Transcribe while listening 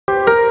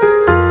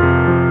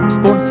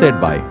Sponsored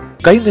by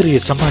കൈനിറിയ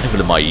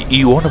സമ്മാനങ്ങളുമായി ഈ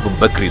ഓണവും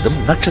ബക്രീദും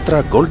നക്ഷത്ര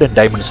ഗോൾഡൻ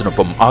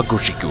ഡയമണ്ട്സിനൊപ്പം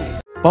ആഘോഷിക്കൂ.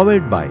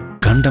 Powered by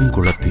കണ്ടം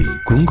കുളത്തി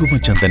കുങ്കുമ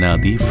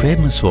ചന്ദനാദി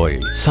ഫെയർനെസ്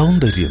ഓയിൽ.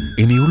 സൗന്ദര്യം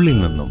ഇനി ഉള്ളിൽ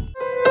നിന്നും.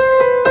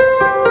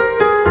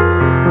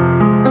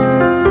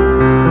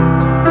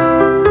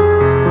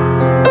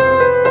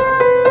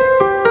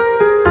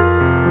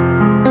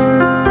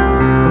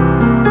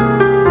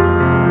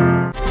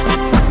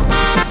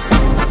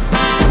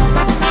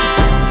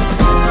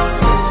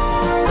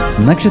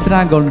 നക്ഷത്ര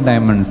ഗോൾഡൻ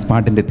ഡയമണ്ട്സ്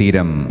പാട്ടിന്റെ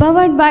തീരം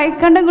പവർഡ് ബൈ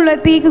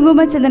കണ്ടംകുളത്തി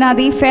കുങ്കുമ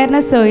ചന്ദനാദി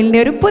ഫെയർനെസ് ഓയിലിന്റെ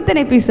ഒരു പുത്തൻ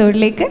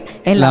എപ്പിസോഡിലേക്ക്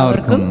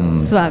എല്ലാവർക്കും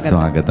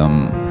സ്വാഗതം.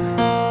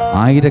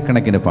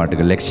 ആയിരക്കണക്കിന്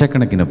പാട്ടുകൾ,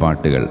 ലക്ഷക്കണക്കിന്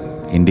പാട്ടുകൾ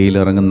ഇന്ത്യയിൽ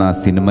ഇറങ്ങുന്ന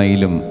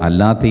സിനിമയിലും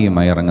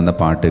അല്ലാതെയുമായി ഇറങ്ങുന്ന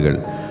പാട്ടുകൾ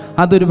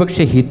അതൊരു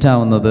പക്ഷേ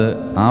ഹിറ്റാവുന്നത്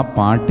ആ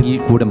പാട്ടിൽ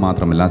കൂടെ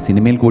മാത്രമല്ല, ആ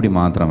സിനിമയിൽ കൂടി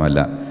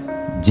മാത്രമല്ല,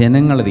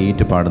 ജനങ്ങളത്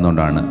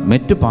ഏറ്റുപാടുന്നതുകൊണ്ടാണ്,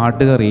 മറ്റു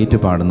പാട്ടുകാർ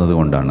ഏറ്റുപാടുന്നത്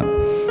കൊണ്ടാണ്.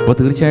 അപ്പോൾ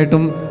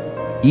തീർച്ചയായിട്ടും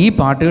ഈ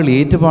പാട്ടുകൾ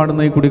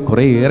ഏറ്റുപാടുന്നതിൽ കൂടി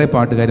കുറേയേറെ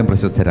പാട്ടുകാരും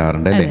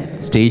പ്രശസ്തരാറുണ്ട് അല്ലേ?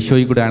 സ്റ്റേജ്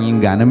ഷോയിൽ കൂടെ ആണെങ്കിലും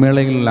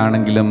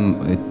ഗാനമേളകളിലാണെങ്കിലും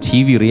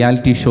TV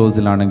റിയാലിറ്റി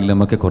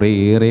ഷോസിലാണെങ്കിലും ഒക്കെ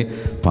കുറേയേറെ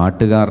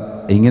പാട്ടുകാർ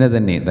ഇങ്ങനെ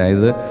തന്നെ,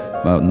 അതായത്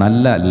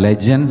നല്ല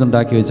ലെജൻഡ്സ്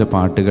ഉണ്ടാക്കി വെച്ച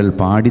പാട്ടുകൾ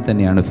പാടി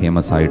തന്നെയാണ്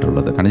ഫേമസ്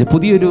ആയിട്ടുള്ളത്. കാരണം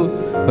പുതിയൊരു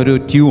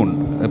ട്യൂൺ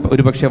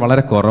ഒരു പക്ഷേ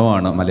വളരെ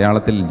കുറവാണ്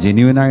മലയാളത്തിൽ.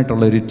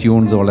 ജെന്യുവനായിട്ടുള്ള ഒരു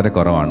ട്യൂൺസ് വളരെ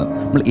കുറവാണ്.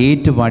 നമ്മൾ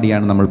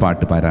ഏറ്റുപാടിയാണ് നമ്മൾ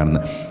പാട്ട്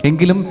പാടാറുന്നത്.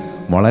 എങ്കിലും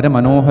വളരെ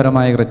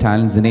മനോഹരമായ ഒരു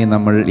ടാലൻസിനെ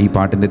നമ്മൾ ഈ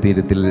പാട്ടിൻ്റെ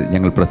തീരത്തിൽ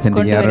ഞങ്ങൾ പ്രസൻറ്റ്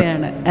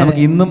ചെയ്യാറുണ്ട്.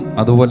 നമുക്ക് ഇന്നും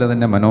അതുപോലെ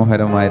തന്നെ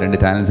മനോഹരമായ രണ്ട്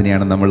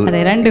ടാലൻസിനെയാണ് നമ്മൾ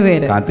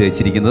കാത്തു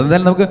വെച്ചിരിക്കുന്നത്.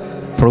 എന്തായാലും നമുക്ക്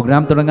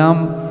പ്രോഗ്രാം തുടങ്ങാം.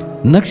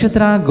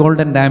 നക്ഷത്ര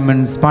ഗോൾഡൻ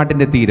ഡയമണ്ട്സ്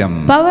പാട്ടിന്റെ തീരം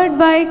പവർഡ്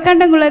ബൈ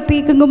കണ്ടംകുളത്തി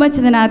കുങ്കുമ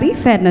ചന്ദനാദി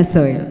ഫെയർനെസ്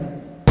ഓയിൽ.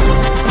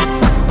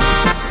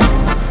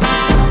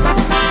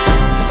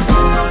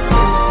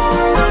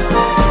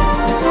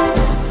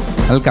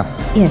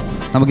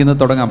 നമുക്കിന്ന്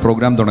തുടങ്ങാം,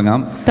 പ്രോഗ്രാം തുടങ്ങാം.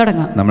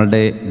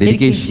 നമ്മളുടെ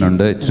ഡെഡിക്കേഷൻ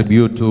ഉണ്ട്,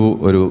 ട്രിബ്യൂട്ട് ടു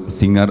ഒരു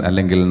സിംഗർ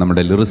അല്ലെങ്കിൽ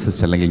നമ്മുടെ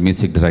ലിറിസിസ്റ്റ് അല്ലെങ്കിൽ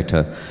മ്യൂസിക്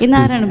ഡയറക്ടർ.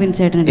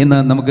 ഇന്ന്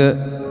നമുക്ക്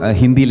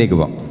ഹിന്ദിയിലേക്ക്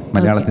പോവാം.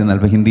 മലയാളത്തിൽ നിന്ന്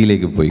അല്പം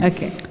ഹിന്ദിയിലേക്ക് പോയി.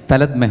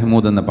 തലത്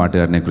മെഹ്മൂദ് എന്ന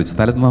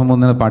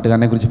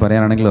പാട്ടുകാരനെ കുറിച്ച്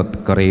പറയാനാണെങ്കിൽ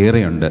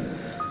കുറേയേറെയുണ്ട്.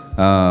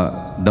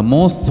 ദ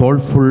മോസ്റ്റ്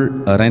സോൾഫുൾ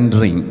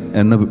റെൻഡറിങ്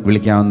എന്ന്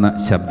വിളിക്കാവുന്ന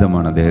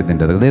ശബ്ദമാണ്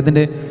അദ്ദേഹത്തിൻ്റെത്.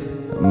 അദ്ദേഹത്തിൻ്റെ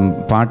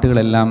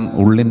പാട്ടുകളെല്ലാം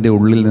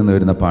ഉള്ളിൽ നിന്ന്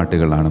വരുന്ന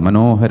പാട്ടുകളാണ്.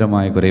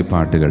 മനോഹരമായ കുറേ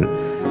പാട്ടുകൾ.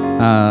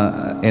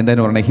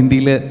 എന്തായാലും പറഞ്ഞാൽ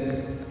ഹിന്ദിയിൽ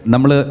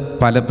നമ്മൾ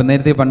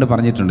നേരത്തെ പണ്ട്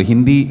പറഞ്ഞിട്ടുണ്ട്,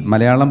 ഹിന്ദി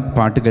മലയാളം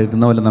പാട്ട്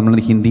കേൾക്കുന്ന പോലെ നമ്മൾ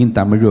ഹിന്ദിയും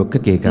തമിഴും ഒക്കെ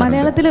കേൾക്കാം.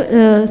 മലയാളത്തിൽ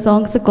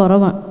സോങ്സ്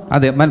കുറവാണ്.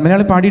 അതെ,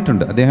 മലയാളം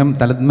പാടിയിട്ടുണ്ട് അദ്ദേഹം.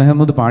 തലത്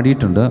മെഹ്മൂദ്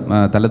പാടിയിട്ടുണ്ട്.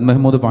 തലത്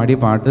മെഹ്മൂദ് പാടിയ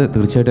പാട്ട്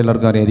തീർച്ചയായിട്ടും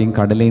എല്ലാവർക്കും അറിയാം.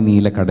 കടലേ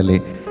നീല കടലേ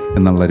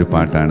എന്നുള്ളൊരു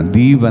പാട്ടാണ്.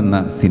 ദ്വീപ് എന്ന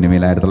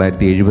സിനിമയിൽ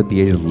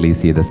 1977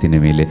 റിലീസ് ചെയ്ത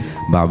സിനിമയിൽ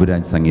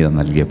ബാബുരാജ് സംഗീതം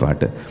നൽകിയ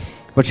പാട്ട്.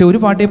 പക്ഷേ ഒരു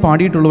പാട്ടേ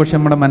പാടിയിട്ടുള്ളൂ, പക്ഷെ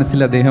നമ്മുടെ മനസ്സിൽ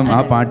അദ്ദേഹം ആ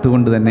പാട്ട്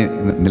കൊണ്ട് തന്നെ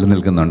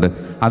നിലനിൽക്കുന്നുണ്ട്.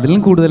 അതിലും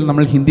കൂടുതൽ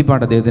നമ്മൾ ഹിന്ദി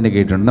പാട്ട് അദ്ദേഹത്തിൻ്റെ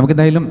കേട്ടിട്ടുണ്ട്.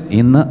 നമുക്കെന്തായാലും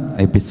ഇന്ന്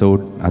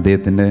എപ്പിസോഡ്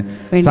അദ്ദേഹത്തിൻ്റെ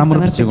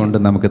സമർപ്പിച്ചുകൊണ്ട്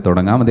നമുക്ക്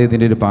തുടങ്ങാം.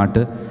 അദ്ദേഹത്തിൻ്റെ ഒരു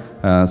പാട്ട്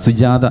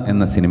സുജാത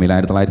എന്ന സിനിമയിൽ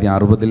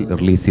 1960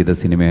 റിലീസ് ചെയ്ത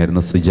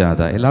സിനിമയായിരുന്നു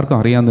സുജാത. എല്ലാവർക്കും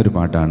അറിയാവുന്നൊരു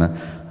പാട്ടാണ്.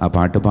 ആ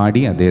പാട്ട്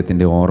പാടി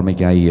അദ്ദേഹത്തിൻ്റെ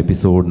ഓർമ്മയ്ക്കായി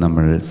എപ്പിസോഡ്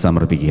നമ്മൾ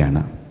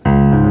സമർപ്പിക്കുകയാണ്.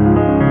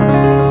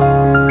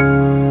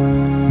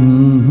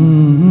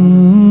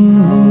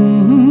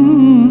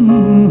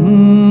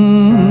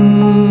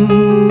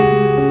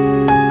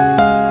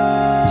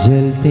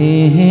 जलते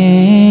हैं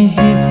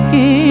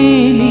जिसके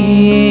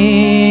लिए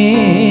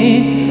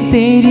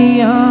तेरी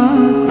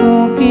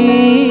आँखों के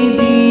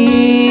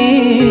दिए,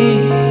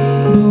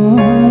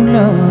 ढूंढ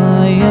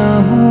लाया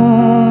हूँ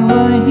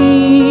वही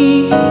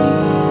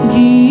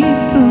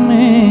गीत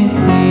में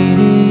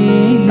तेरे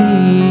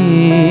लिए।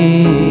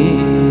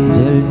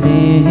 जलते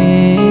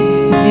हैं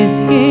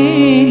जिसके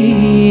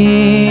लिए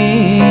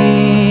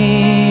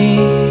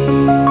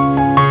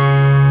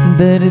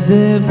दर्द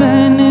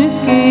बन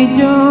के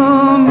जो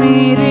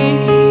मेरे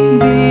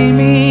दिल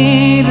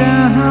में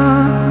रहा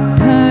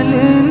ढल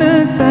न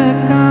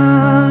सका,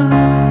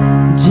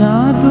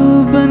 जादू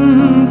बन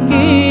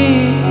के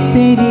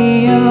तेरी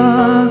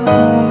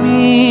आँखों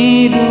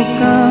में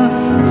रुका,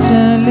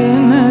 चल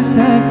न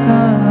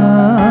सका।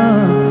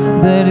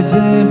 दर्द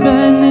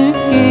बन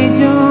के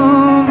जो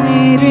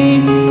मेरे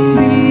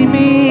दिल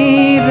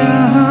में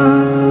रहा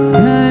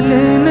ढल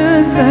न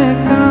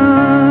सका,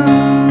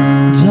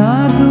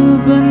 जादू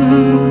बन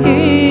के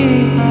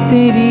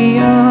तेरी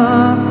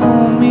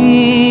आँखों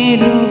में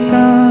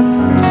रुका,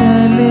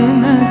 चल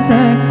न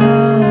सका।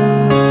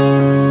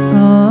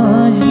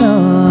 आज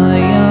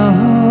लाया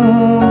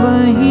हूँ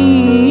वही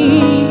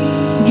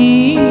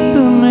गीत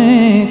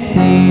मैं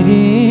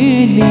तेरे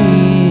लिए।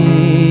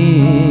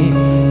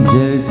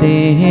 जलते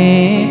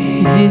हैं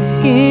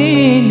जिसके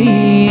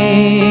लिए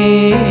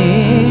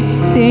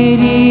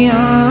तेरी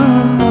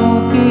आँखों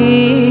के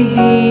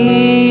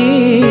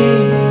दिए,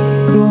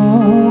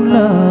 ढूंढ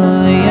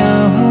लाया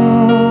हूँ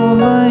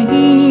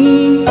वही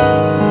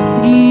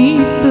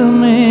गीत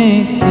मैं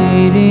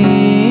तेरे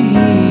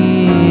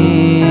लिए।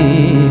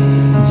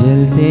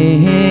 जलते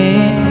हैं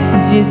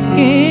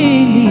जिसके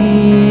लिए।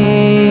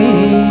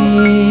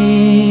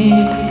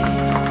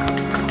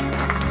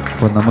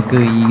 അപ്പോൾ നമുക്ക്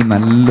ഈ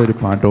നല്ലൊരു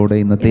പാട്ടോടെ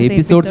ഇന്നത്തെ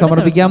എപ്പിസോഡ്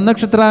സമർപ്പിക്കാം.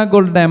 നക്ഷത്ര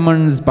ഗോൾഡ്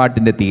ഡയമണ്ട്സ്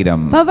പാട്ടിന്റെ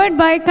തീരം, പവേർഡ്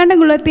ബൈ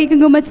കണ്ടംകുളത്തി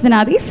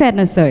കുങ്കുമച്ചനാദി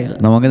ഫെയർനെസ് ഓയിൽ.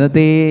 നമുക്ക്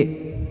ഇന്നത്തെ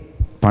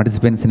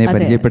പാർട്ടിസിപ്പൻസിനെ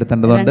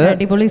പരിചയപ്പെടുത്തേണ്ടതുണ്ട്.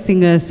 അടിപൊളി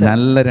സിംഗേഴ്സ്,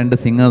 നല്ല 2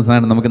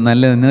 സിംഗേഴ്സാണ്. നമുക്ക്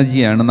നല്ല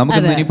എനർജിയാണ്. നമുക്ക്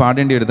ഇനി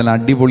പാടേണ്ടി വരുന്നില്ല,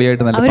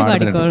 അടിപൊളിയായിട്ട് നല്ല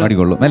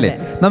പാടിക്കൊള്ളും അല്ലേ.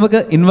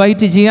 നമുക്ക്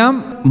ഇൻവൈറ്റ് ചെയ്യാം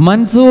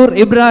മൻസൂർ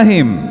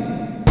ഇബ്രാഹിം.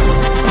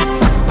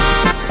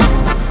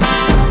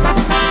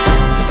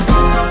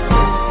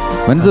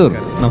 മൻസൂർ,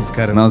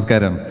 നമസ്കാരം.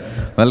 നമസ്കാരം,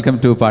 വെൽക്കം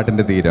ടു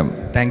പാട്ടിന്റെ തീരം.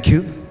 Thank you.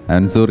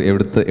 മൻസൂർ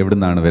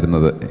എവിടുന്നാണ്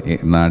വരുന്നത്?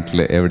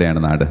 നാട്ടില് എവിടെയാണ്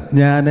നാട്?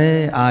 ഞാൻ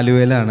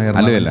ആലുവയിലാണ്,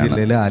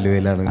 ജില്ലയിലെ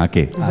ആലുവയിലാണ്.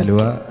 ഓക്കെ, ആലുവ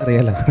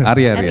അറിയാലോ?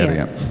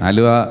 അറിയാം.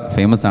 ആലുവ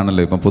ഫേമസ്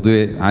ആണല്ലോ ഇപ്പം,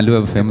 പൊതുവെ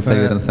ആലുവ ഫേമസ്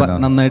ആയി വരുന്ന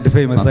സ്ഥലം, നന്നായിട്ട്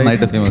ഫേമസ്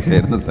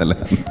ആയിരുന്ന സ്ഥലം.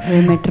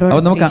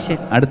 അപ്പൊ നമുക്ക്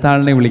അടുത്ത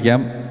ആളിനെ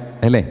വിളിക്കാം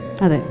അല്ലേ?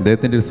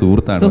 അദ്ദേഹത്തിന്റെ ഒരു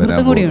സുഹൃത്താണ് വരാൻ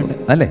പോകുന്നത്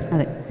അല്ലേ?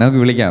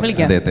 നമുക്ക് വിളിക്കാം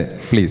അദ്ദേഹത്തെ,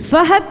 പ്ലീസ്.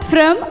 ഫഹദ്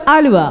ഫ്രം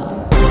ആലുവ.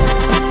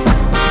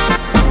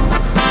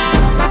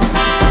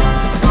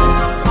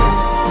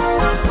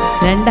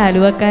 രണ്ട്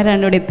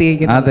ആലുവക്കാരാണ് ഇവിടെ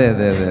എത്തിയിരിക്കുന്നത്.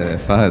 അതെ.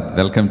 ഫഹദ്,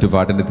 വെൽക്കം ടു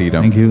പാട്ടിന്റെ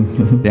തീരം.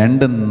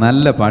 2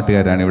 നല്ല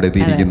പാട്ടുകാരാണ് ഇവിടെ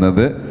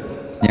എത്തിയിരിക്കുന്നത്.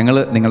 ഞങ്ങൾ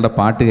നിങ്ങളുടെ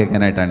പാട്ട്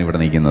കേൾക്കാനായിട്ടാണ് ഇവിടെ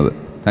നിൽക്കുന്നത്.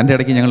 അതിൻ്റെ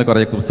ഇടയ്ക്ക് ഞങ്ങൾ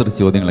കുറേ കുറിച്ച്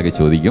ചോദ്യങ്ങളൊക്കെ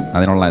ചോദിക്കും.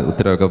 അതിനുള്ള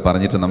ഉത്തരവൊക്കെ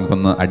പറഞ്ഞിട്ട്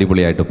നമുക്കൊന്ന്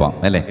അടിപൊളിയായിട്ട് പോകാം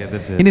അല്ലേ?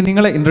 ഇനി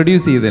നിങ്ങളെ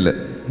ഇൻട്രൊഡ്യൂസ് ചെയ്തതിൽ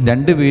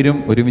 2 പേരും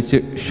ഒരുമിച്ച്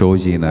ഷോ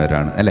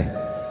ചെയ്യുന്നവരാണ് അല്ലേ?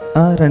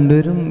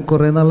 രണ്ടുപേരും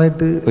കുറെ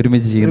നാളായിട്ട്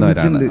ഒരുമിച്ച്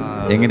ചെയ്യുന്നവരാണ്.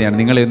 എങ്ങനെയാണ്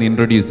നിങ്ങളെ ഒന്ന്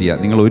ഇൻട്രൊഡ്യൂസ് ചെയ്യുക?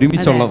 നിങ്ങൾ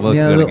ഒരുമിച്ചുള്ള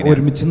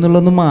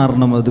ഒരുമിച്ചെന്നുള്ളൊന്ന്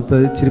മാറണം, അതിപ്പോ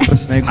ഇച്ചിരി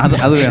പ്രശ്നമായി.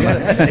 അത് വേണം.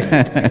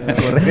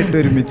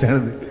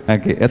 ഒരുമിച്ചാണത്.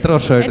 ഓക്കെ, എത്ര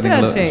വർഷമായിട്ട്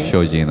നിങ്ങൾ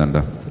ഷോ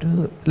ചെയ്യുന്നുണ്ടോ?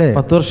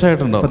 10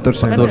 വർഷമായിട്ടുണ്ടോ?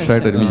 10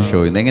 വർഷമായിട്ട് ഒരുമിച്ച് ഷോ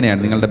ചെയ്യുന്നത്.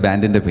 എങ്ങനെയാണ് നിങ്ങളുടെ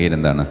ബാൻഡിന്റെ പേര്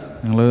എന്താണ്?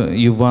 ഞങ്ങൾ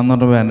യുവ എന്ന്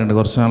പറഞ്ഞ ബാൻഡുണ്ട്,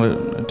 കുറച്ച് നാൾ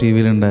ടി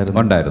വിയിൽ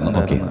ഉണ്ടായിരുന്നു.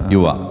 ഓക്കെ,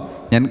 യുവ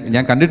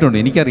ഞാൻ കണ്ടിട്ടുണ്ട്,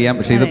 എനിക്കറിയാം.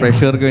 പക്ഷേ ഇത്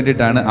പ്രേക്ഷകർക്ക്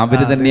വേണ്ടിയിട്ടാണ്. അവർ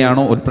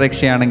തന്നെയാണോ,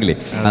 ഉത്പ്രേക്ഷയാണെങ്കിൽ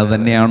അത്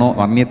തന്നെയാണോ,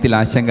 വന്യത്തിൽ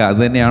ആശങ്ക അത്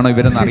തന്നെയാണോ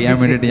ഇവരെന്ന് അറിയാൻ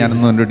വേണ്ടിയിട്ട്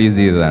ഞാനൊന്ന് ഇൻട്രൊഡ്യൂസ്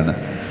ചെയ്തതാണ്.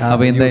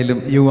 അപ്പോൾ എന്തായാലും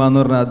യുവ എന്ന്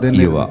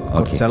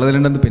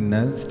പറഞ്ഞാൽ പിന്നെ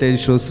സ്റ്റേജ്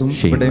ഷോസും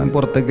ഇവിടെയും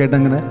പുറത്തൊക്കെ ആയിട്ട്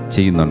അങ്ങനെ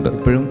ചെയ്യുന്നുണ്ട്.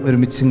 ഇപ്പോഴും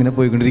ഒരുമിച്ച് ഇങ്ങനെ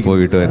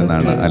പോയിട്ട്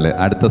വരുന്നതാണ് അല്ലെ?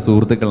 അടുത്ത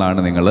സുഹൃത്തുക്കളാണ്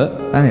നിങ്ങൾ.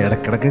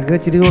 ഇടക്കിടക്കൊക്കെ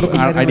ഇച്ചിരി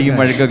അടിയും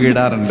വഴക്കൊക്കെ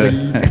ഇടാറുണ്ട്.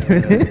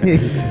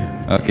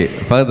 ഓക്കെ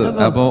ഫഹദ്,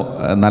 അപ്പോൾ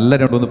നല്ല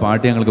 2-3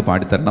 പാട്ട് ഞങ്ങൾക്ക്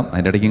പാടിത്തരണം.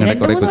 അതിൻ്റെ ഇടയ്ക്ക് ഇങ്ങനെ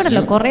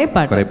കുറേ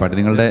പാട്ട്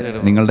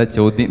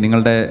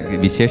നിങ്ങളുടെ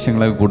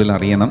വിശേഷങ്ങളൊക്കെ കൂടുതൽ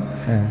അറിയണം.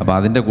 അപ്പോൾ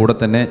അതിൻ്റെ കൂടെ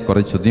തന്നെ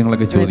കുറേ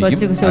ചോദ്യങ്ങളൊക്കെ ചോദിക്കും.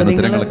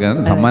 ഉത്തരങ്ങളൊക്കെ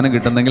സമ്മാനം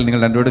കിട്ടുന്നെങ്കിൽ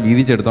നിങ്ങൾ 2 പേരോട്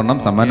വീതിച്ചെടുത്തോണം.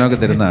 സമ്മാനമൊക്കെ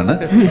തരുന്നതാണ്.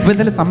 അപ്പോൾ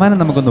എന്തായാലും സമ്മാനം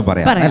നമുക്കൊന്ന്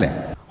പറയാം അല്ലേ?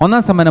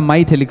 1ാം സമ്മാനം മൈ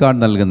ടെലികാർഡ്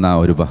നൽകുന്ന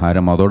ഒരു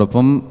ഉപഹാരം,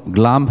 അതോടൊപ്പം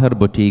ഗ്ലാം ഹെർ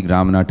ബൊട്ടീക്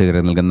രാമനാട്ടുകര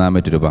നൽകുന്ന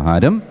മറ്റൊരു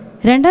ഉപഹാരം.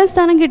 2ാം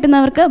സ്ഥാനം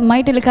കിട്ടുന്നവർക്ക് മൈ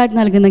ടെലികാർഡ്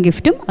നൽകുന്ന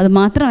ഗിഫ്റ്റും, അത്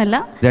മാത്രമല്ല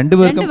 2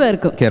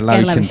 പേർക്കും കേരള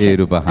വിഷന്റെ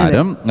ഒരു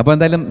ഉപഹാരം. അപ്പോൾ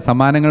എന്തായാലും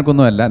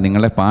സമ്മാനങ്ങൾക്കൊന്നുമല്ല,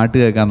 നിങ്ങളെ പാട്ട്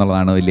കേൾക്കുക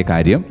എന്നുള്ളതാണ് വലിയ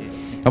കാര്യം.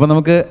 അപ്പോൾ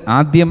നമുക്ക്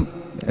ആദ്യം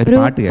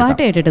പാട്ട്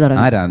കേട്ടിട്ട്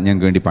ആരാ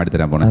ഞങ്ങൾക്ക് വേണ്ടി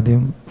പാടിത്തരാൻ പോണേ?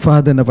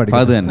 ഫഹദ്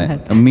തന്നെ.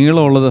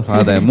 നീളമുള്ളത്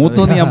ഫഹദ്,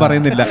 മൂത്തൊന്നും ഞാൻ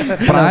പറയുന്നില്ല.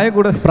 പ്രായം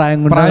കൂടുതൽ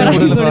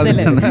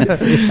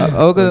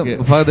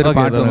ഫഹദ്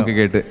പാട്ട് നമുക്ക്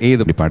കേട്ട്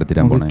ഏത്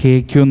പാടിത്തരാൻ പോണേ?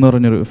 KQ എന്ന്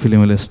പറഞ്ഞൊരു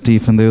ഫിലിമില്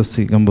സ്റ്റീഫൻ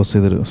ദേവസി കമ്പോസ്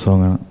ചെയ്തൊരു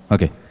സോങ് ആണ്.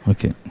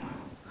 ഓക്കെ,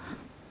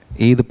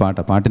 ഏത്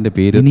പാട്ടിന്റെ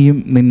പേര്? ഇനിയും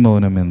നിൻ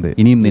മൗനം എന്ത്.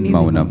 ഇനിയും നിൻ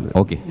മൗനം.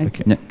 ഓക്കെ,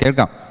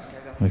 കേൾക്കാം.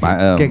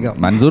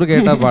 മൻസൂർ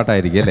കേട്ട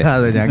പാട്ടായിരിക്കും അല്ലേ?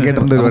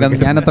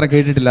 ഞാൻ അത്ര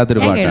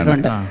കേട്ടിട്ടില്ലാത്തൊരു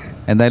പാട്ടാണ്.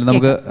 എന്തായാലും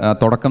നമുക്ക്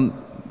തുടക്കം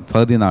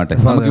ഫഹദി നാട്ടെ,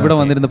 നമുക്ക് ഇവിടെ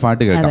വന്നിരുന്ന്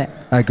പാട്ട് കേൾക്കാം.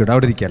 ആയിക്കോട്ടെ,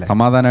 അവിടെ ഇരിക്കാം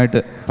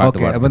സമാധാനമായിട്ട്.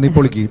 അപ്പൊ നീ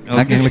പൊളിക്ക്,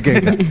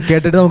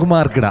 കേട്ടിട്ട് നമുക്ക്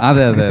മാർക്കിടാം.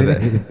 അതെ.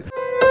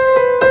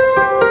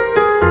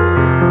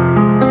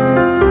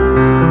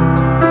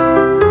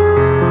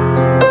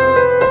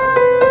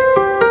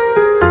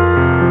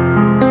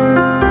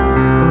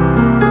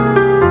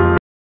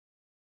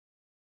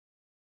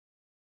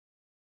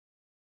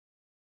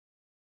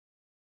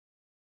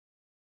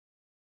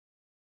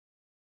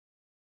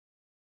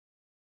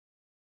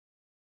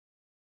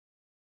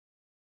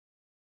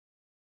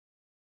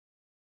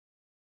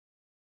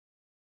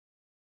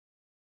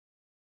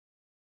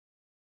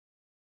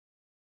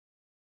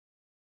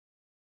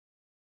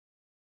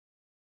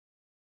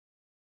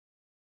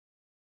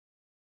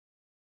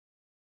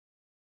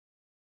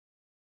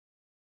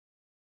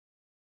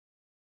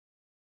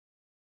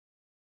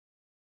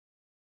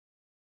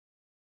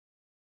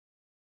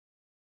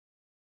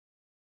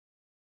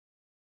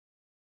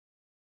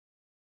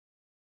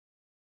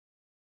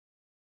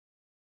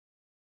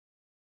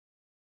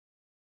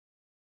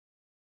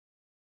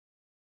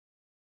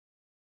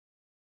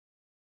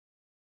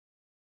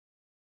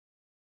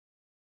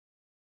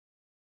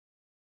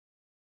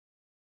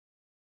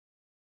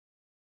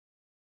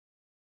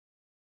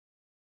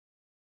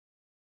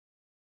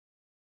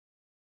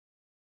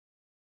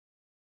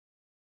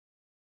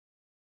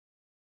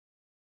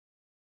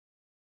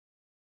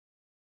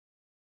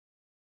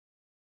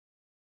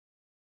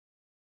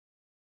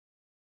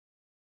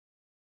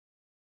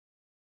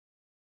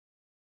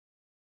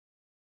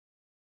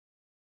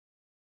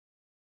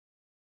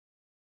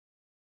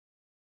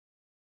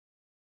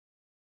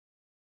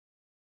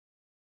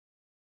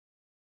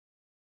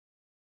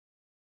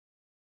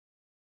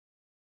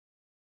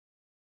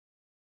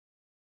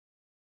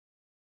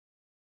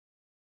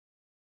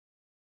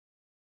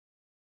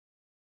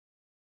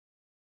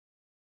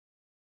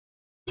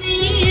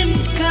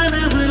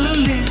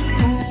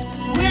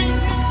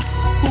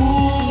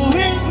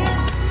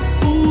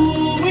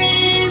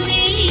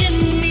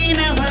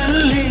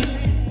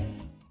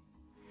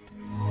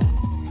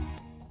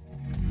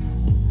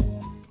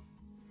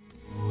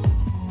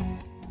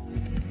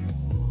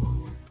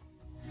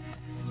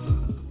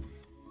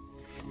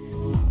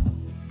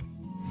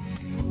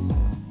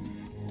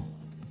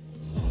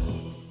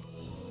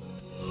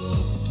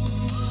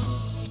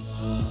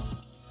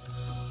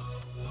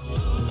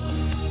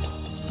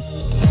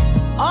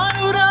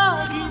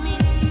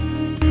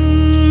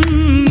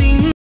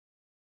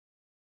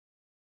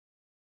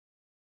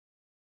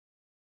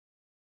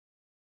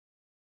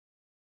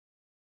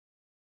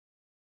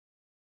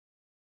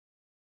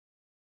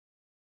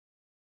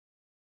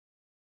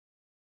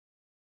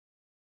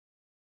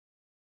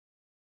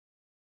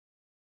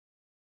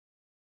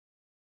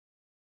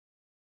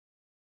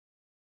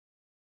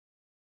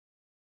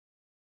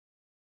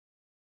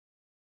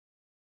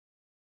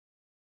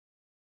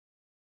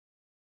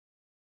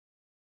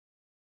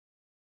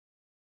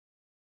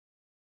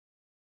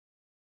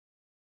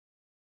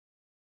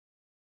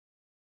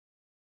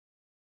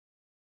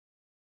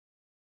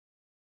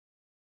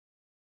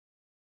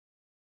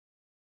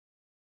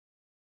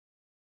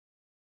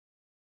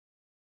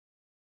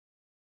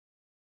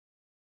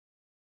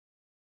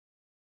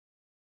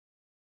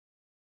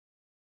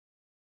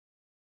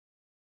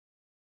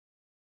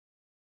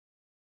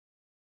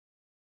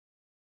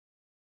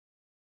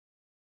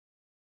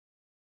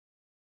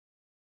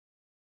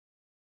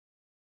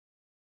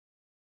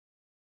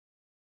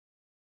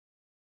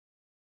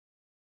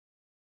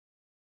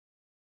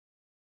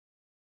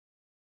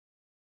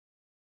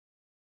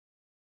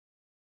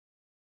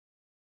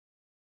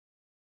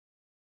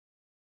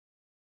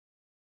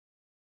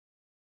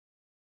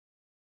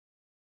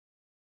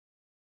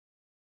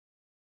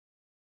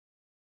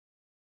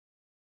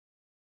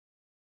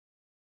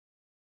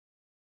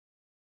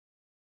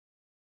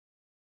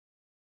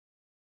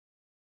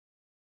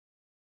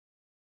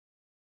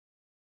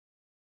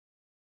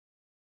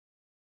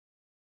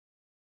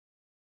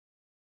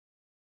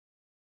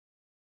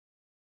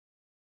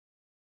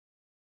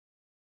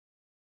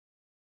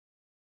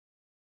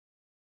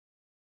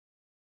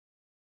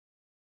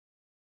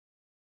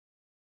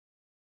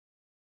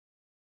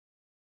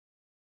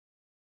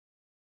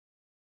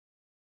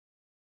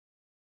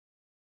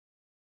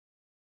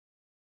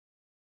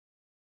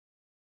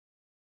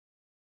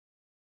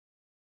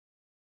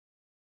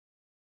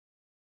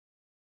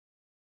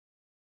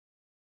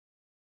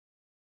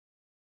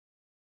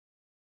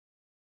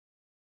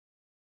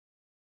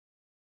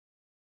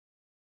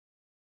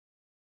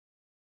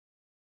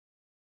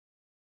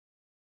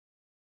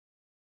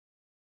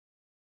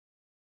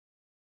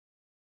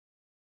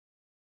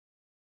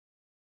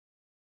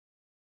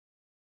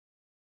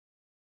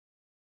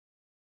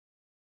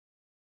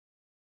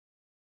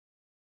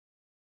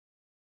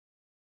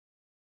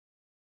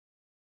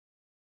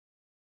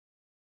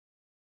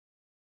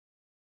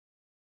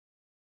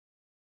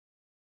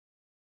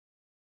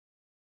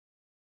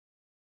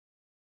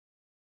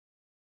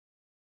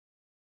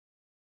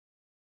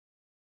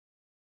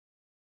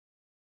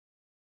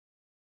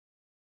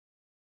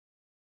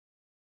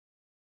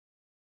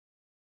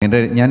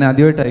 ഞാൻ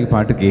ആദ്യമായിട്ടാണ് ഈ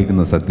പാട്ട്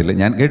കേൾക്കുന്നത്. സത്യത്തിൽ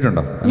ഞാൻ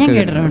കേട്ടിട്ടുണ്ടോ?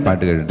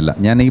 പാട്ട് കേട്ടിട്ടില്ല.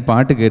 ഞാൻ ഈ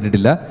പാട്ട്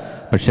കേട്ടിട്ടില്ല.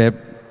 പക്ഷേ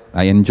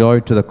I enjoy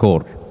to the core.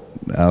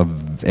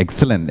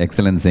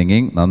 Excellent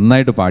singing.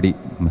 നന്നായിട്ട് പാടി.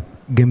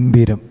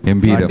 ഗംഭീരം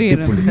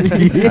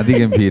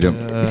അതിഗംഭീരം.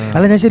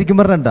 അല്ല ഞാൻ ശരിക്കും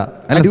പറഞ്ഞാ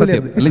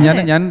അല്ല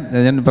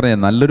ഞാൻ പറയാം,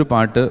 നല്ലൊരു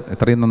പാട്ട്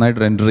എത്രയും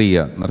നന്നായിട്ട് എൻ്റർ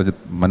ചെയ്യുക,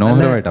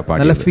 മനോഹരമായിട്ടാണ് പാടി.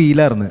 നല്ല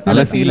ഫീലായിരുന്നു.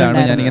 നല്ല ഫീലാണ്.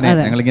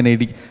 ഞങ്ങളിങ്ങനെ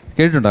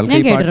കേട്ടിട്ടുണ്ട്, ആൾക്കാർ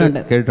ഈ പാട്ട്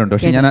കേട്ടിട്ടുണ്ട്.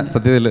 പക്ഷെ ഞാൻ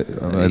സത്യത്തിൽ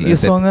ഈ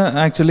സോങ്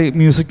ആക്ച്വലി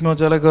മ്യൂസിക്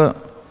നോച്ചാലൊക്കെ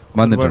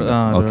വന്നിട്ടുണ്ട്.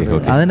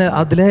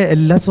 അതിലെ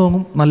എല്ലാ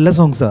സോങ്ങും നല്ല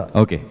സോങ്സാ.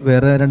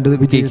 വേറെ 2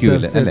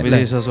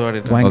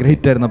 ഭയങ്കര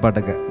ഹിറ്റ് ആയിരുന്ന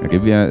പാട്ടൊക്കെ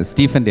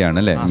സ്റ്റീഫന്റെ ആണ്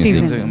അല്ലേ?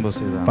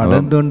 പടം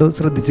എന്തുകൊണ്ടോ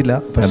ശ്രദ്ധിച്ചില്ല.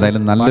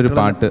 എന്തായാലും നല്ലൊരു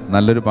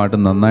പാട്ട്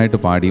നന്നായിട്ട്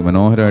പാടി,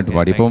 മനോഹരമായിട്ട്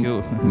പാടി. ഇപ്പം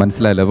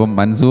മനസ്സിലായല്ലോ. അപ്പം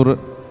മൻസൂർ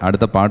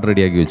അടുത്ത പാട്ട്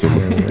റെഡിയാക്കി വെച്ചു.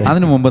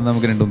 അതിനു മുമ്പ്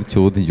നമുക്ക് 2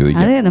 ചോദ്യം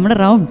ചോദിക്കാം.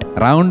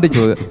 റൗണ്ട്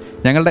ചോദ്യം.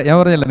 ഞാൻ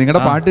പറഞ്ഞല്ലോ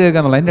നിങ്ങളുടെ പാട്ട്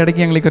കേൾക്കാന്നുള്ള. അതിൻ്റെ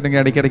ഇടയ്ക്ക്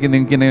ഇടയ്ക്കിടയ്ക്ക്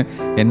നിങ്ങൾക്ക് ഇങ്ങനെ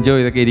എൻജോയ്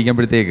ചെയ്തൊക്കെ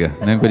ഇരിക്കുമ്പോഴത്തേക്ക്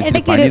നിങ്ങൾക്ക് ഒരു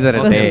പണി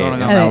തരട്ടെ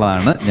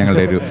എന്നുള്ളതാണ്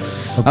ഞങ്ങളുടെ ഒരു.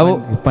 അപ്പോൾ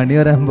പണി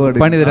തരാൻ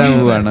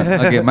പോവാണ്.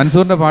 ഓക്കെ,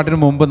 മൻസൂറിന്റെ പാട്ടിന്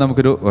മുമ്പ്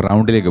നമുക്കൊരു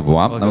റൗണ്ടിലേക്ക്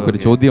പോവാം. നമുക്കൊരു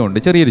ചോദ്യമുണ്ട്,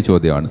 ചെറിയൊരു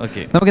ചോദ്യമാണ്.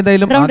 നമുക്ക്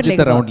എന്തായാലും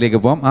ആദ്യത്തെ റൗണ്ടിലേക്ക്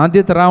പോവാം.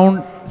 ആദ്യത്തെ റൗണ്ട്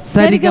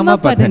സരിഗമ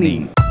പധനി.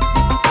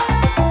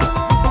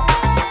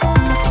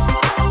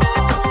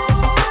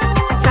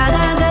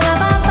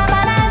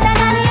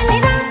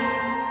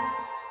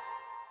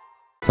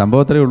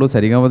 സംഭവത്രേ ഉള്ളൂ.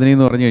 സരിഗമപധനി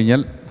എന്ന് പറഞ്ഞു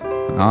കഴിഞ്ഞാൽ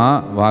ആ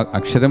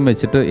അക്ഷരം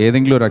വെച്ചിട്ട്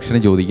ഏതെങ്കിലും ഒരു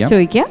അക്ഷരം ചോദിക്കാം.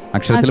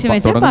 അക്ഷരത്തിൽ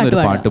തുടങ്ങുന്ന ഒരു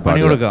പാട്ട്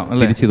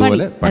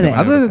തിരിച്ചതുപോലെ.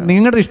 അത്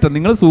നിങ്ങളുടെ ഇഷ്ടം.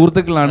 നിങ്ങൾ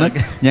സുഹൃത്തുക്കളാണ്.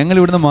 ഞങ്ങൾ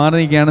ഇവിടുന്ന് മാറി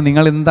നിൽക്കുകയാണ്.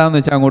 നിങ്ങൾ എന്താണെന്ന്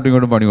വെച്ചാൽ അങ്ങോട്ടും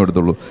ഇങ്ങോട്ടും പണി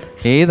കൊടുത്തുള്ളൂ.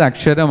 ഏത്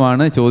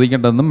അക്ഷരമാണ്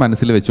ചോദിക്കേണ്ടതെന്നും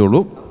മനസ്സിൽ വെച്ചോളൂ.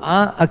 ആ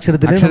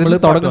അക്ഷരത്തിൽ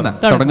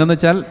തുടങ്ങുന്ന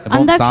വെച്ചാൽ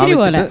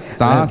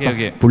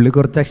പുള്ളി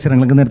കുറച്ച്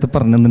അക്ഷരങ്ങളൊക്കെ നേരത്തെ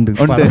പറഞ്ഞിട്ടുണ്ട്.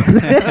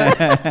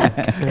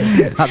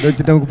 അത്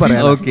വെച്ചിട്ട് നമുക്ക്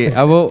പറയാം. ഓക്കെ,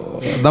 അപ്പോൾ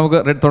നമുക്ക്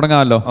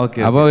തുടങ്ങാമല്ലോ.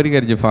 അപ്പോൾ ഒരു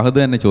കാര്യം ഫഹദ്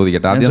തന്നെ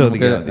ചോദിക്കട്ടെ. ആദ്യം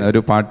നമുക്ക്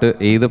ഒരു പാട്ട്,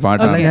 ഏത് പാട്ട്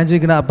ഞാൻ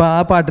ചോദിക്കണം. അപ്പൊ ആ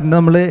പാട്ടിന്റെ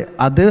നമ്മള്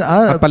അത്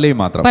പല്ലവി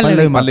മാത്രം,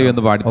 പല്ലവി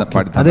ഒന്ന് പാടി.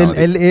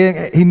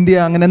 ഹിന്ദി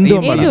അങ്ങനെ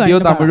ഹിന്ദിയോ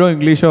തമിഴോ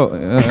ഇംഗ്ലീഷോ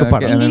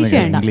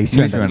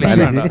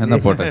എന്നാ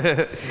പോട്ടെ.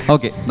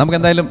 ഓക്കെ, നമുക്ക്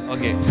എന്തായാലും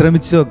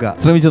ശ്രമിച്ചു നോക്കാം.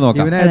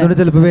 ഇവനായതുകൊണ്ട്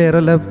ചിലപ്പോ വേറെ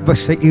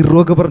പക്ഷെ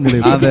ഇറുവൊക്കെ പറഞ്ഞില്ലേ.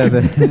 അതെ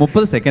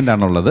 30 സെക്കൻഡ്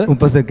ആണുള്ളത്.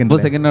 30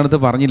 സെക്കൻഡിനടുത്ത്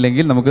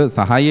പറഞ്ഞില്ലെങ്കിൽ നമുക്ക്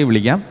സഹായിയെ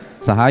വിളിക്കാം.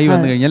 സഹായി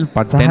വന്നു കഴിഞ്ഞാൽ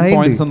 10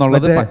 പോയിന്റ്സ്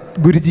എന്നുള്ളത്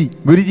ഗുരുജി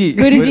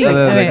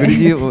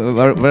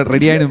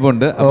റെഡി ആയി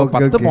നിൽപ്പുണ്ട്.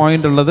 10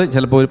 പോയിന്റ് ഉള്ളത്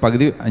ചിലപ്പോൾ ഒരു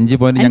പകുതി 5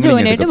 പോയിന്റ് ഞങ്ങൾ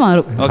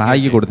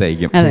സഹായിക്ക്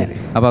കൊടുത്തായിരിക്കും.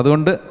 അപ്പൊ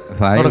അതുകൊണ്ട്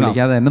സഹായി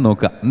വിളിക്കാതെ തന്നെ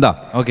നോക്കുക. എന്താ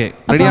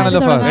റെഡി ആണല്ലോ?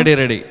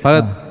 റെഡി.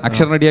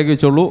 അക്ഷരം റെഡിയാക്കി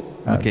വെച്ചോളൂ.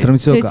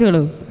 ശ്രമിച്ചു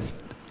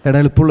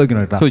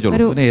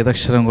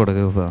ഏതക്ഷരം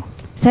കൊടുക്കുക?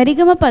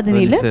 സരിഗമ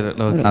പധനിയിൽ.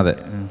 അതെ,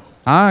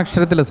 ആ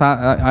അക്ഷരത്തിൽ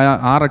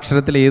 6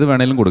 അക്ഷരത്തിൽ ഏത്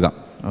വേണേലും കൊടുക്കാം.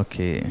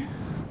 ഓക്കെ,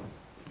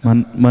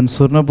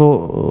 മൻസൂറിനപ്പോ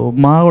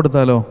മാ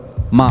കൊടുത്താലോ?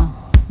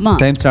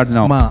 Time starts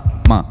now.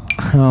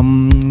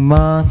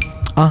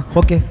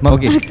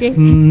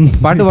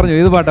 പാട്ട് പറഞ്ഞു.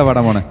 ഏത് പാട്ടാ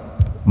പാടാൻ പോണേ?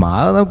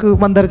 നമുക്ക്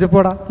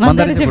മന്ദരച്ചപ്പോടാ.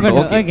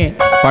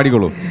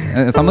 പാടിക്കോളൂ.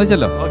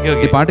 സമ്മതിച്ചല്ലോ.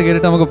 ഈ പാട്ട്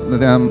കേട്ടിട്ട് നമുക്ക്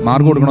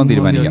മാർക്ക് കൊടുക്കണമെന്ന്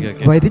തീരുമാനിക്കാം.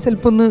 വരി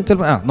ചിലപ്പോ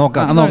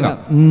നോക്കാം.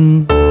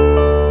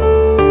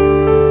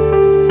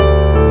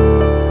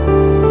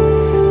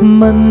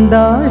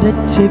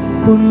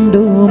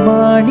 മന്ദാരച്ചെപ്പുണ്ടോ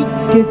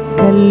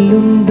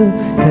മാണിക്കല്ലുണ്ടോ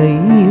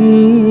കയ്യിൽ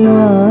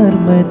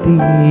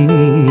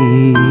വാർമതിയേ,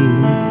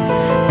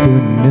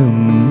 പൊന്നും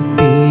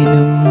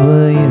തേനും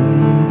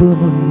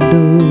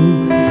വയമ്പുമുണ്ടോ,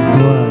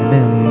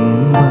 വനം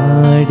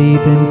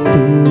പാടിതൻ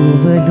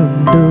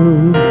തൂവലുണ്ടോ,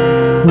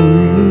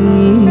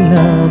 ഉള്ളിൽ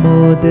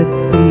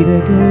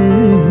ആമോദത്തിരകൾ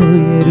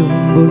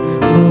ഉയരുമ്പോൾ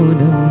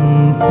മൗനം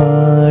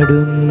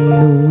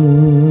പാടുന്നു.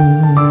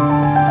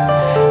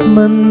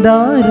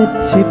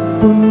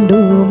 മന്ദാരച്ചെപ്പുണ്ടോ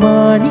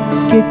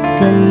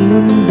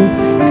മാണിക്കല്ലുണ്ടോ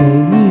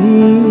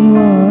കയ്യിൽ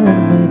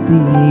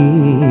വാർമതിയേ.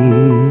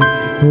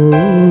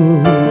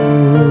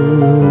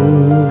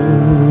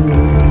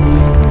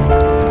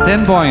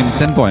 10 പോയിന്റ്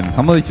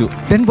സമ്മതിച്ചു.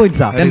 10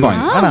 പോയിന്റ്സ്. അതെ,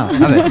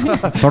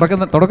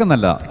 തുടക്കം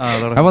നല്ല.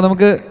 അപ്പൊ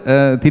നമുക്ക്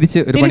തിരിച്ച്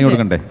ഒരു പണി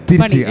കൊടുക്കണ്ടേ?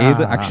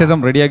 ഏത് അക്ഷരം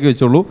റെഡിയാക്കി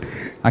വെച്ചോളൂ.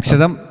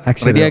 അക്ഷരം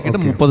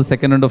റെഡിയാക്കിയിട്ട് 30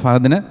 സെക്കൻഡ് ഉണ്ട്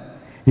ഫഹദിന്.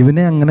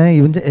 ഇവനെ അങ്ങനെ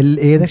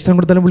ഏത് അക്ഷരം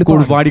കൊടുത്താലും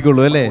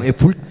പാടിക്കൊള്ളൂ അല്ലേ?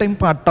 ഫുൾ ടൈം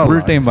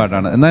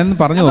പാട്ടാണ്. എന്നാ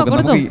പറഞ്ഞു നോക്കാം.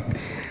 നമുക്ക്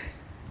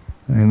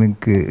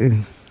എനിക്ക്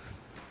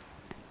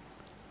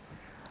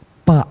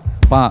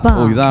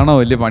ഇതാണോ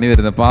വലിയ പണി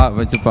തരുന്നത്?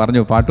 വെച്ച്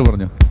പറഞ്ഞു, പാട്ട്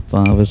പറഞ്ഞു.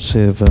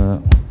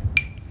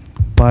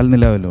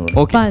 പാൽനിലാവിലും.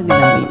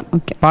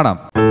 പാടാം.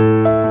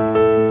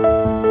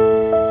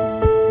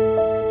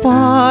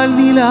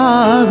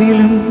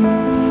 പാൽനിലാവിലും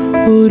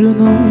ഒരു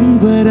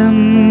നൊമ്പരം,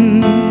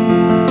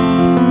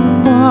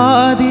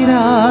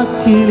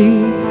 പാതിരാക്കിളി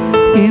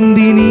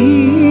എന്തിനീ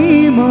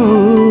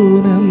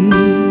മൗനം,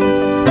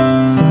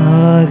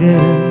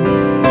 സാഗരം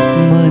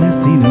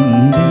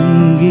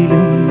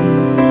മനസ്സിലുണ്ടെങ്കിലും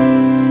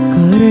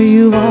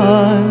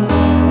കരയുവാൻ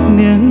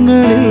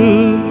ഞങ്ങളിൽ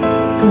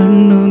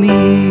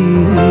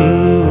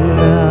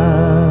കണ്ണുനീരില്ല.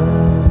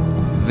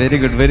 Very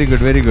good very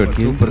good very good.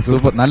 Super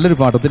super. നല്ലൊരു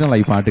പാട്ട്.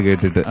 ഒത്തിരി പാട്ട്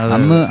കേട്ടിട്ട്.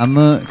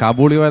 അന്ന്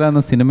കാബൂളിവാല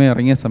എന്ന സിനിമ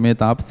ഇറങ്ങിയ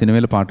സമയത്ത് ആ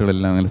സിനിമയിലെ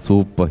പാട്ടുകളെല്ലാം അങ്ങനെ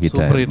സൂപ്പർ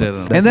ഹിറ്റ് ആയിരുന്നു.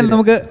 എന്തായാലും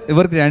നമുക്ക്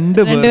ഇവർക്ക്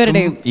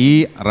രണ്ടുപേർക്കും ഈ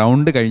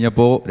റൗണ്ട്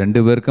കഴിഞ്ഞപ്പോ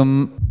രണ്ടുപേർക്കും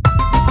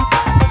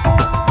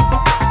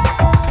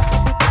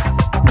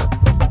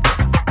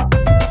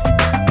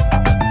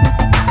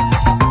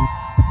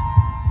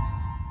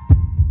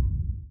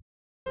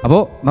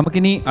അപ്പോൾ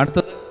നമുക്കിനി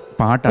അടുത്തത്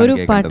പാട്ടാണ്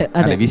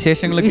കേൾക്കേണ്ടത്.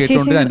 വിശേഷങ്ങൾ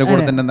കേട്ടുകൊണ്ട് അതിന്റെ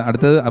കൂടെ തന്നെ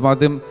അടുത്തത്. അപ്പോൾ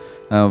ആദ്യം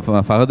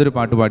ഫഹദ് ഒരു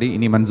പാട്ട് പാടി,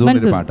 ഇനി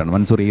മൻസൂറിന്റെ ഒരു പാട്ടാണ്.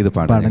 മൻസൂർ ഏത്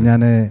പാട്ടാണ്?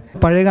 ഞാൻ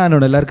പഴയ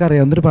ഗാനമാണ്, എല്ലാവർക്കും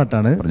അറിയാവുന്നൊരു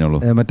പാട്ടാണ്.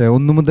 മറ്റേ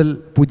 1 മുതൽ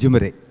 0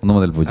 വരെ. 1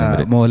 മുതൽ 0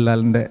 വരെ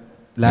മോഹൻലാലിന്റെ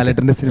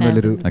ലാലേട്ടന്റെ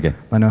സിനിമയിലൊരു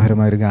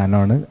മനോഹരമായ ഒരു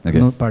ഗാനമാണ്.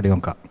 പാടി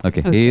നോക്കാം.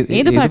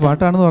 ഏത്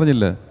പാട്ടാണെന്ന്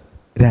പറഞ്ഞില്ല?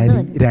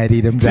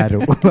 രാരീരം രാരോ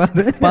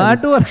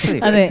പാട്ട്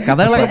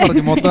കഥകളൊക്കെ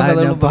പറഞ്ഞു മൊത്തം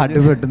പാട്ട്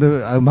പെട്ടെന്ന്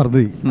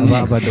മറന്നുപോയി.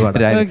 പാട്ട്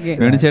പാടാം.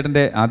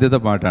 വേണുചേട്ടന്റെ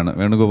ആദ്യത്തെ പാട്ടാണ്.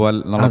 വേണുഗോപാൽ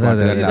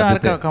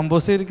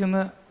കമ്പോസ്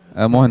ചെയ്തിരിക്കുന്ന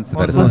മോഹൻ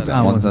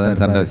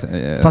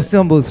ഫസ്റ്റ്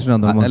കമ്പോസിഷൻ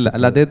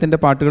അല്ല, അദ്ദേഹത്തിന്റെ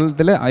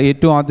പാട്ടുകളിലെ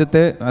ഏറ്റവും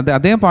ആദ്യത്തെ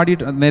അദ്ദേഹം പാടി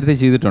നേരത്തെ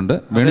ചെയ്തിട്ടുണ്ട്.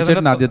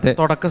 വേണുചേട്ടൻ ആദ്യത്തെ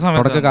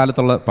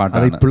തുടക്കകാലത്തുള്ള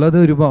പാട്ടാണ്. ഇപ്പോഴത്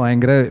ഒരു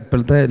ഭയങ്കര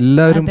ഇപ്പോഴത്തെ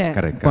എല്ലാവരും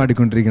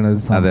പാടിക്കൊണ്ടിരിക്കുന്ന.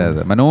 അതെ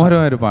അതെ,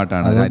 മനോഹരമായ ഒരു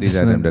പാട്ടാണ്.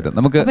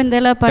 നമുക്ക്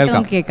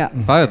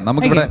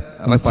നമുക്കിവിടെ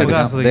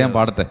അദ്ദേഹം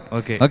പാടട്ടെ.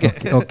 Okay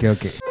okay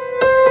okay.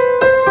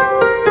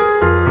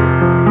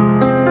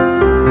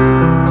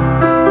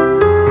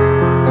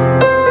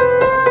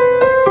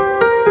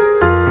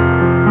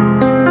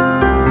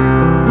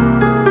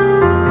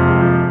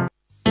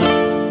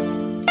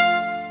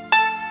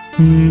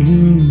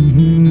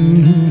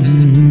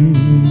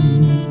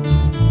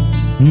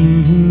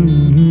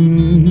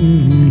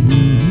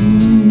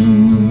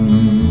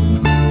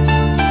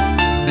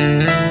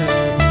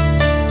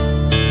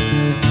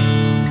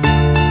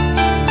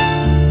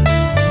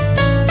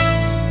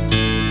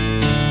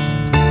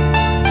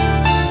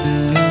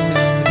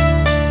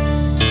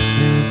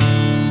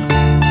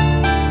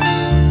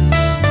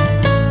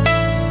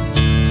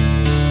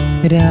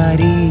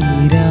 രാരി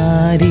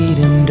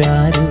രാരിരം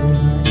രാരോ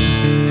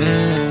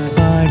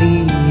പാടി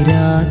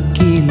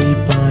രാക്കിളി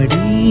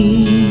പാടി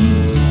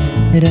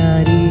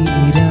രാരി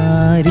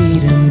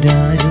രാരിരം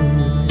രാരോ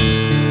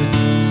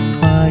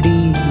പാടി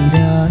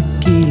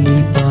രാക്കിളി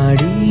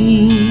പാടി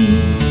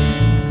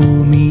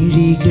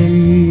പൂമിഴികൾ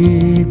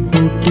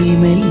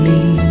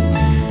പൊട്ടിമെല്ലെ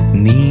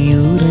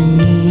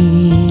നീയുറങ്ങി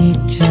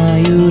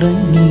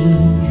ചായുറങ്ങി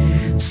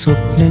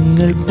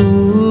സ്വപ്നങ്ങൾ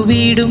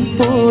പൂവിടും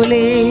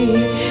പോലെ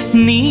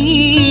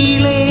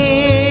നീളേ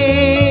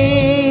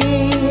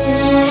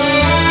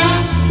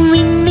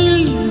വിണ്ണിൽ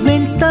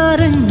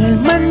വെൺതാരങ്ങൾ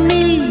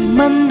മണ്ണിൽ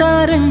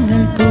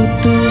മന്ദാരങ്ങൾ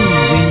പൂത്തു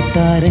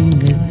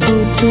വെൺതാരങ്ങൾ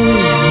പൂത്തു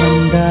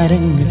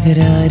മന്ദാരങ്ങൾ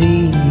രാരി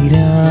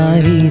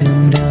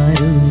രാരിരം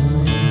രാരോ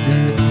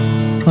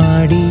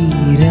പാടി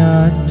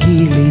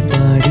രാക്കിളി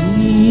പാടി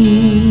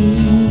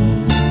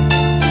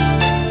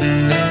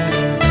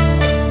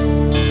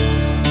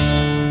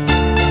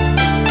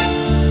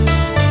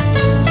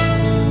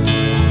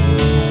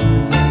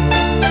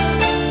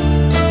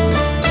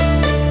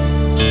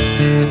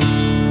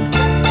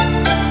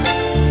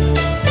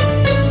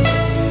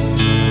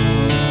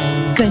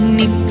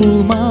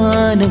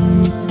കന്നിപ്പൂമാനം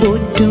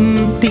പോറ്റും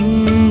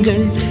തിങ്കൾ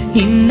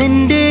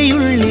ഇന്നെൻ്റെ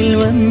ഉള്ളിൽ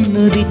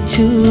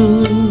വന്നുദിച്ചു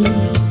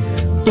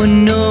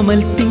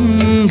പൊന്നോമൽ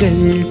തിങ്കൾ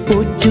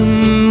പോറ്റും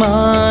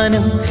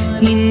മാനം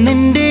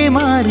ഇന്നെൻ്റെ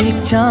മാറിൽ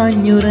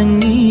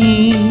ചാഞ്ഞുറങ്ങി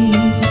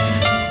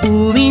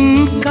പൂവിൻ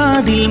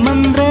കാതിൽ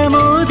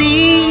മന്ത്രമോദി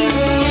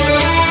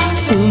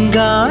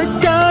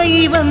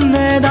പൂങ്കാറ്റായി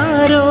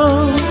വന്നതാരോ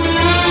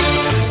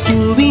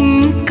പൂവിൻ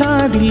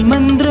കാതിൽ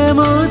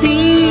മന്ത്രമോദി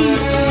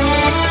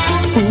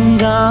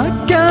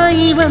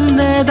പൂങ്കാറ്റായി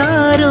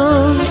വന്നതാരോ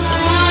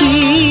ഈ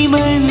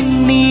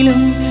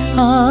മണ്ണിലും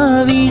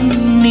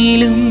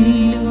ആവിണ്ണിലും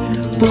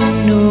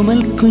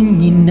പൊന്നോമൽ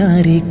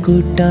കുഞ്ഞിനാരെ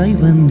കൂട്ടായി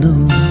വന്നു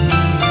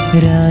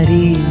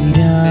രാരി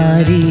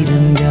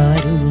രാരിരം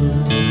രാരോ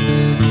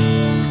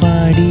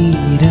പാടി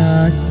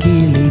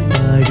രാക്കിളി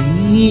പാടി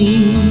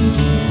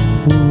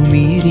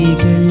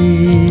പൂമിഴികൾ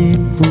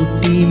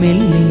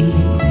പൂട്ടിമെല്ലെ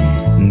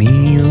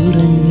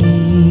നീയുറങ്ങി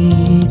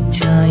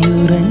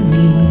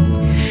ചായുറങ്ങി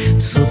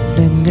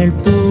സ്വപ്നങ്ങൾ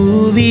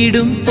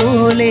പൂവിടും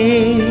പോലെ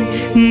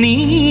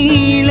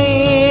നീളേ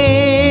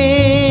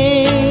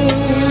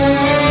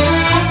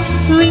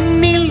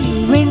വിണ്ണിൽ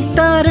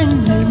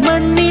വെൺതാരങ്ങൾ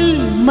മണ്ണിൽ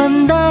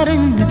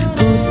മന്ദാരങ്ങൾ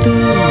പൂത്തു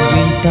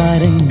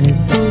വെൺതാരങ്ങൾ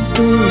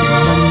പൂത്തു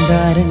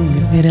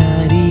മന്ദാരങ്ങൾ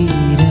രാരി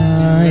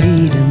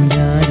രാരിരം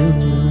രാരോ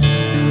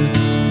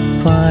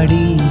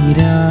പാടി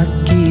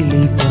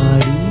രാക്കിളി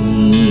പാടി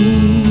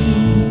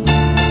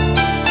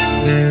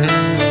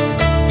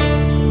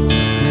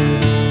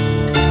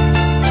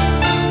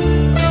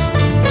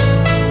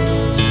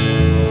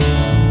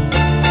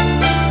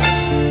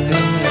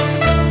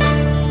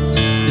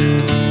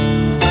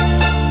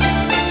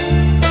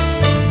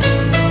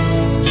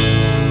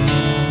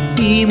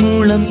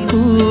മുളം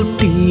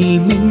കൂട്ടിൽ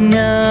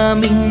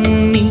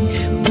മിന്നാമിന്നി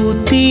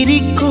പൂത്തിരി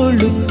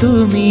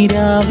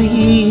കൊളുത്തുമിരാവി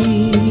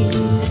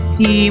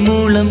ഈ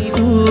മുളം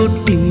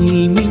കൂട്ടിൽ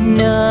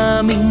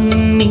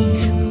മിന്നാമിന്നി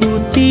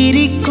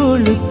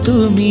പൂത്തിരിക്കൊളുത്തു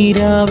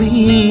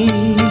മിരാവിൽ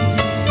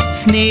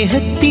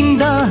സ്നേഹത്തിൻ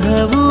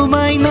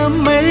ദാഹവുമായി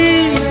നമ്മൾ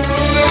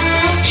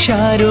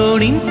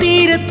ഷാരോണിൻ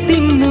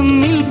തീരത്തിന്നും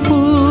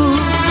നിൽപ്പൂ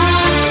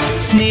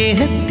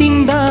സ്നേഹത്തിൻ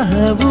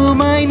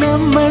ദാഹവുമായി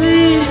നമ്മൾ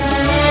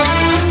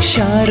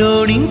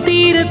ഷാരോണിൻ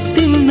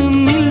തീരത്തിന്നും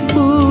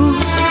നിൽപ്പൂ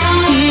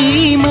ഈ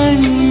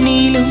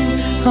മണ്ണിലും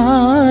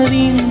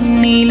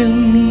ആവിണ്ണിലും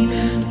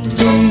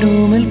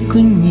പൊന്നോമൽ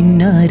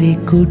കുഞ്ഞിനാരെ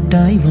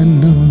കൂട്ടായി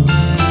വന്നു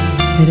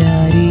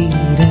രാരീ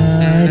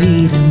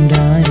രാരീരം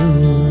രാരോ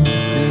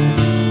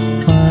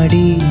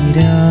പാടി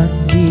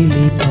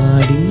രാക്കിളി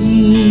പാടി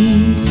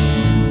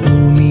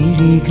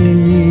ഭൂമിഴികൾ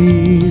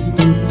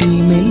പൂട്ടി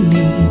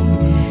മെല്ലെ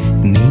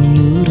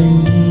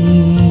നീയുറങ്ങി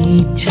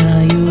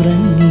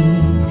ചായുറങ്ങി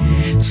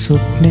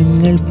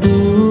സ്വപ്നങ്ങൾ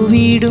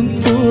പൂവിടും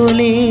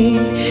പോലെ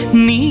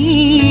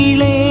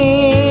നീളേ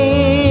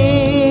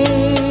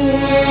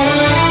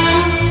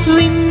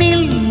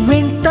വിണ്ണിൽ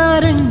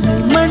വെൺതാരങ്ങൾ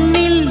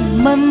മണ്ണിൽ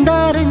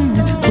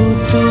മന്ദാരങ്ങൾ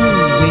പൂത്തു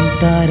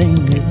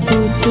വെൺതാരങ്ങൾ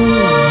പൂത്തു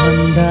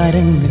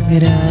മന്ദാരങ്ങൾ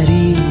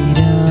രാരീ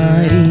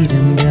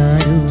രാരീരം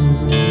രാരോ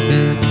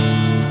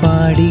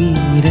പാടി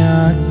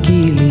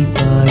രാക്കിളി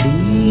പാടി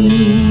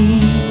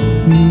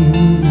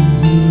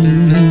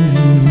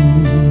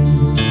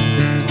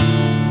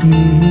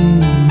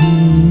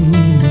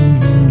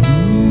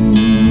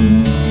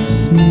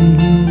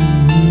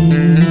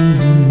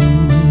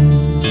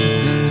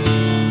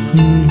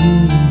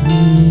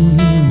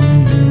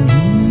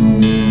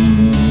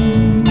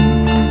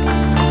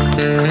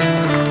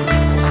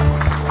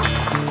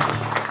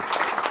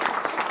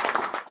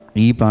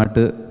ഈ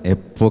പാട്ട്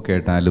എപ്പോൾ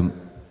കേട്ടാലും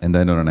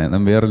എന്തായാലും പറയണേ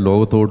നമ്മൾ വേറെ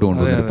ലോകത്തോട്ട്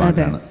കൊണ്ടുവന്നൊരു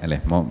പാട്ടാണ് അല്ലേ.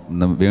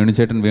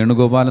 വേണുചേട്ടൻ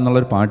വേണുഗോപാൽ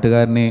എന്നുള്ളൊരു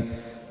പാട്ടുകാരനെ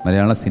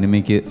മലയാള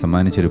സിനിമയ്ക്ക്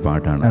സമ്മാനിച്ചൊരു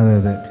പാട്ടാണ്.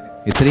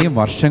 ഇത്രയും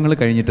വർഷങ്ങൾ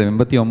കഴിഞ്ഞിട്ട്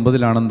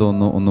 89-ലാണെന്ന്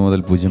തോന്നുന്നു 1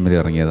 മുതൽ 0 വരെ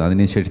ഇറങ്ങിയത്.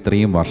 അതിനുശേഷം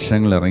ഇത്രയും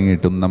വർഷങ്ങൾ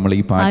ഇറങ്ങിയിട്ടും നമ്മൾ ഈ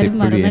പാട്ട്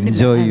ഇപ്പോഴും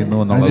എൻജോയ് ചെയ്യുന്നു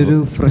എന്നുള്ളൊരു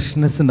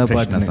ഫ്രഷ്നെസ് ഉണ്ട്.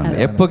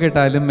 എപ്പോൾ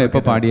കേട്ടാലും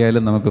എപ്പോൾ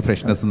പാടിയാലും നമുക്ക്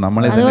ഫ്രഷ്നെസ്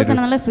നമ്മളെ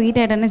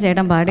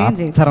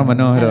അത്ര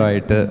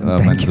മനോഹരമായിട്ട്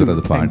മൻസൂർ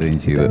അത് പാടുകയും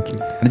ചെയ്തു.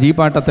 ഈ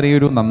പാട്ട് അത്രയും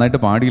ഒരു നന്നായിട്ട്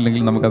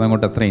പാടിയില്ലെങ്കിൽ നമുക്ക്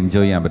അതങ്ങോട്ട് അത്ര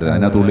എൻജോയ് ചെയ്യാൻ പറ്റില്ല.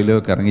 അതിനകത്ത്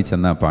ഉള്ളിലേക്ക് ഇറങ്ങി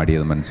ചെന്നാ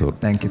പാടിയത് Mansoor.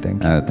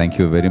 Thank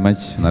you very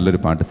much.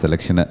 നല്ലൊരു പാട്ട്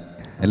സെലക്ഷന്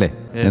അല്ലേ.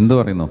 എന്ത്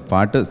പറയുന്നു?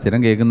 പാട്ട് സ്ഥിരം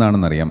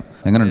കേൾക്കുന്നതാണെന്നറിയാം.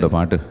 എങ്ങനെയുണ്ടോ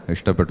പാട്ട്?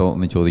 ഇഷ്ടപ്പെട്ടോ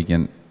എന്ന്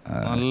ചോദിക്കാൻ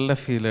നല്ല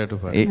ഫീൽ ആയിട്ട്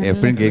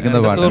എപ്പോഴും കേൾക്കുന്ന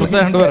പാട്ട്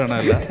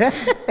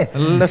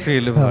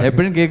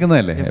എപ്പോഴും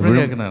കേൾക്കുന്നതല്ലേ?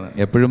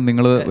 എപ്പോഴും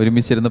നിങ്ങൾ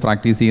ഒരുമിച്ചിരുന്ന്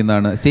പ്രാക്ടീസ്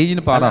ചെയ്യുന്നതാണ്.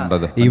 സ്റ്റേജിന്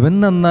പാടാറുണ്ടത് ഇവൻ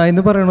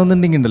നന്നായിന്ന്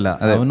പറയണമെന്നുണ്ടെങ്കിൽ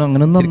അവൻ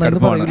അങ്ങനെ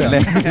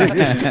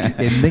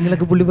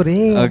എന്തെങ്കിലുമൊക്കെ പുള്ളി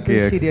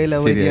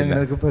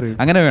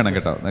അങ്ങനെ വേണം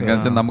കേട്ടോ.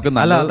 നമുക്ക്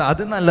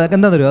അത് നല്ലതൊക്കെ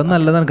എന്താ പറയുക, അത്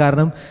നല്ലതാണ്.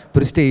 കാരണം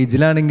ഒരു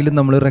സ്റ്റേജിലാണെങ്കിലും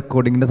നമ്മൾ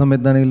റെക്കോർഡിങ്ങിന്റെ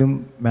സമയത്താണെങ്കിലും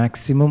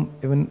മാക്സിമം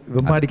ഇവൻ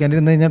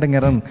പാടിക്കാണ്ടിരുന്ന് കഴിഞ്ഞാൽ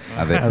ഇടങ്ങേറാണ്.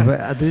 അപ്പൊ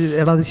അത്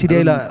എടാ അത്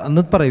ശരിയായില്ല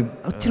അന്ന് പറയും,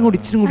 ഇച്ചിരി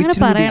കൂടി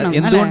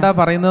എന്തുകൊണ്ടാ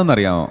പറയുന്നതെന്ന്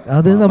അറിയാമോ?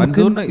 അത്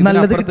നമുക്ക്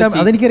നല്ലത് കിട്ടാൻ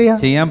അതെനിക്കറിയാം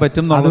ചെയ്യാൻ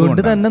പറ്റും.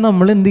 അതുകൊണ്ട് തന്നെ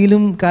നമ്മൾ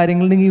എന്തെങ്കിലും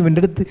കാര്യങ്ങളുണ്ടെങ്കിൽ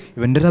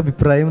ഇവന്റെ ഒരു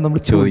അഭിപ്രായം നമ്മൾ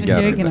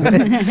ചോദിക്കാറുണ്ട്.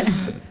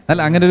 അല്ല,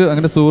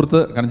 അങ്ങനെ സുഹൃത്ത്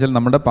കാരണം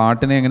നമ്മുടെ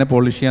പാട്ടിനെ എങ്ങനെ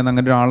പോളിഷ് ചെയ്യാൻ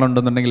അങ്ങനെ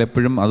ഒരാളുണ്ടെന്നുണ്ടെങ്കിൽ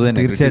എപ്പോഴും അത് തന്നെ.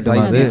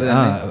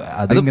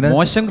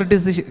 മോശം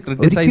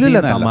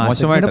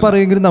മോശമായിട്ട്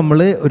പറയുമെങ്കിലും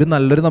നമ്മള് ഒരു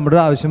നല്ലൊരു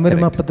നമ്മുടെ ആവശ്യം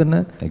വരുമ്പോ അപ്പൊ തന്നെ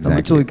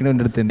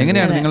ചോദിക്കണതിന്റെ അടുത്ത്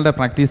എങ്ങനെയാണ് നിങ്ങളുടെ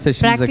പ്രാക്ടീസ്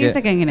സെഷൻസ്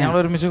ഒക്കെ? ഞങ്ങൾ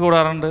ഒരുമിച്ച്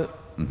കൂടാറുണ്ട്.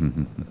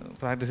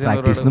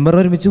 പ്രാക്ടീസ് നമ്പർ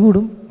ഒരുമിച്ച്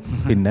കൂടും,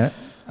 പിന്നെ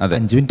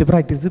 5 മിനിറ്റ്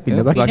പ്രാക്ടീസ്,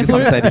 പിന്നെ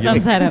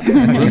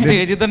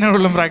സ്റ്റേജിൽ തന്നെ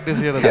പ്രാക്ടീസ്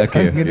ചെയ്തത്.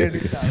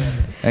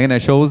 എങ്ങനെയാ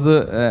ഷോസ്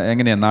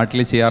എങ്ങനെയാ നാട്ടിൽ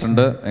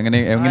ചെയ്യാറുണ്ട്?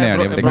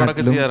 എങ്ങനെയാണ്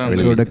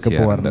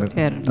പോവാറുണ്ട്?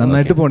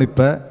 നന്നായിട്ട് പോണം.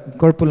 ഇപ്പൊ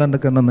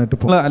കുഴപ്പമില്ലാണ്ടൊക്കെ നന്നായിട്ട്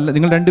പോകും. അല്ല,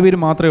 നിങ്ങൾ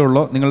രണ്ടുപേരും മാത്രമേ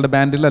ഉള്ളൂ നിങ്ങളുടെ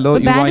ബാൻഡിൽ?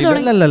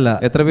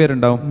 എത്ര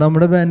പേരുണ്ടാവും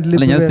നമ്മുടെ ബാൻഡിൽ?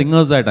 ഞാൻ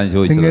സിംഗേഴ്സ് ആയിട്ടാണ്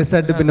ചോദിച്ചത്. സിംഗേഴ്സ്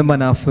ആയിട്ട് പിന്നെ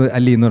മനാഫ്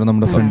അലി എന്ന് പറഞ്ഞ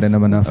നമ്മുടെ ഫ്രണ്ട്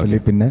തന്നെ മനാഫ്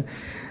അലി, പിന്നെ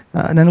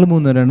ഞങ്ങൾ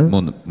 3 പേരാണ്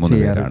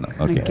ചെയ്യാറാണ്.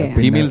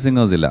 ഫീമെയിൽ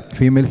സിംഗേഴ്സ് ഇല്ല.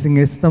 ഫീമെയിൽ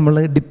സിംഗേഴ്സ് നമ്മൾ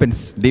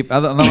ഡിപ്പെൻസ്.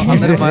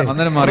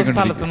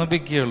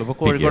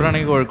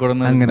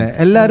 അങ്ങനെ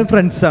എല്ലാവരും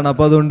ഫ്രണ്ട്സ് ആണ്.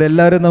 അപ്പൊ അതുകൊണ്ട്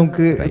എല്ലാവരും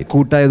നമുക്ക്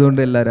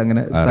കൂട്ടായതുകൊണ്ട് എല്ലാവരും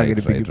അങ്ങനെ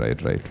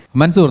സഹകരിപ്പിക്കും.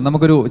 മൻസൂർ,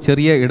 നമുക്കൊരു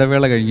ചെറിയ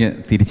ഇടവേള കഴിഞ്ഞ്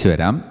തിരിച്ചു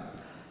വരാം.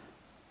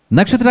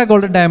 നക്ഷത്ര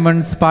ഗോൾഡൻ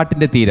ഡയമണ്ട്സ്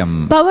പാട്ടിന്റെ തീരം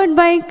പവർഡ്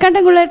ബൈ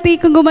കണ്ടംകുളത്തി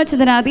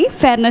കുങ്കുമചന്ദനാദി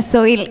ഫെയർനെസ്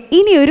ഓയിൽ.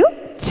 ഇനിയൊരു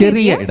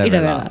ചെറിയ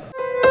ഇടവേള.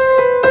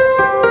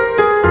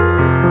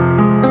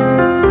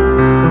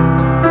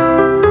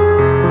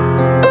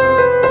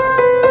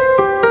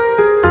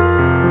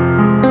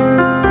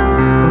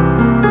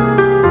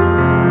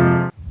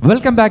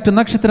 വെൽക്കം ബാക്ക് ടു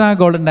നക്ഷത്ര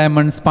ഗോൾഡൻ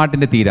ഡയമണ്ട്സ്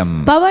പാട്ടിന്റെ തീരം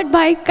പവർഡ്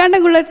ബൈ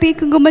കണ്ടംകുളത്തി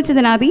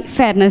കുങ്കുമചന്ദനാദി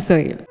ഫെയർനെസ്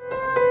ഓയിൽ.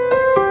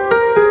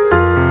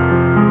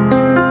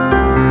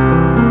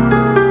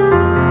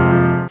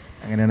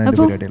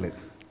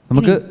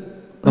 നമുക്ക്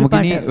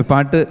നമുക്കിനി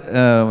പാട്ട്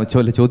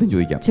ചോദ്യം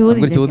ചോദിക്കാം.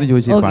 നമുക്കൊരു ചോദ്യം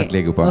ചോദിച്ച്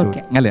പാട്ടിലേക്ക് പോകാം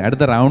അല്ലേ?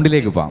 അടുത്ത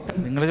റൗണ്ടിലേക്ക് പോകാം.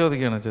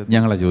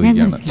 ഞങ്ങളെ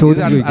ചോദിക്കുകയാണ്.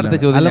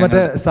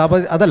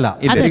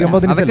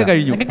 അതൊക്കെ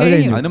കഴിഞ്ഞു.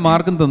 അതിന്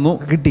മാർക്കും തന്നു,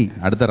 കിട്ടി.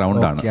 അടുത്ത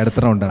റൗണ്ടാണ്.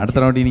 അടുത്ത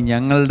റൗണ്ട് ഇനി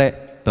ഞങ്ങളുടെ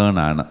ടേൺ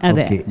ആണ്.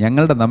 അതെ.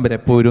 ഞങ്ങളുടെ നമ്പർ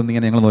എപ്പോ വരും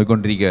എന്നിങ്ങനെ ഞങ്ങൾ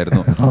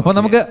നോക്കിക്കൊണ്ടിരിക്കുകയായിരുന്നു. അപ്പോൾ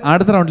നമുക്ക്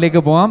അടുത്ത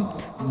റൗണ്ടിലേക്ക് പോവാം.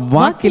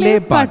 വാക്കിലെ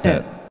പാട്ട്.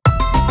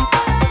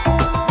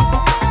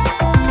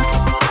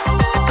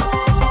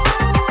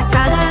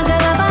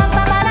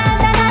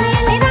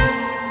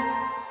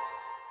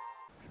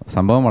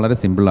 സംഭവം വളരെ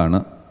സിമ്പിളാണ്.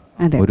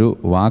 ഒരു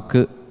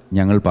വാക്ക്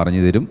ഞങ്ങൾ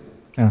പറഞ്ഞു തരും.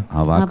 ആ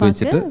വാക്ക്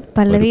വെച്ചിട്ട്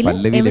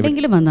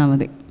എവിടെയെങ്കിലും വന്നാൽ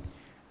മതി.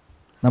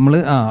 നമ്മള്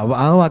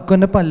ആ വാക്ക്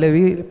തന്നെ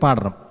പല്ലവി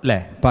പാടണം അല്ലേ?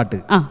 പാട്ട്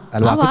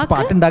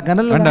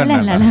പാട്ടുണ്ടാക്കാനല്ല.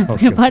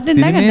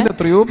 സിനിമയിൽ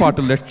എത്രയോ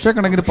പാട്ട്,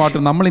 ലക്ഷക്കണക്കിന് പാട്ട്.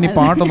 നമ്മൾ ഇനി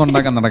പാട്ടൊന്നും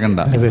ഉണ്ടാക്കാൻ നടക്കണ്ട,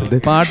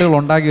 പാട്ടുകൾ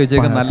ഉണ്ടാക്കി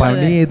വെച്ചേക്കുന്ന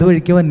പണി ഏത്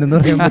വഴിക്ക് വന്നെന്ന്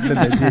പറയാൻ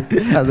പറ്റില്ല.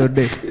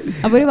 അതുകൊണ്ട്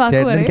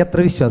എനിക്ക് അത്ര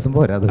വിശ്വാസം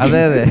പോരാ. അതെ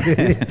അതെ,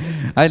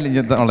 അതിൽ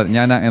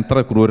ഞാൻ എത്ര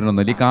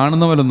ക്രൂരനൊന്നും ഈ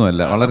കാണുന്ന പോലൊന്നും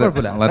അല്ല. വളരെ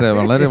വളരെ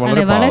വളരെ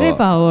വളരെ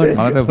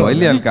വളരെ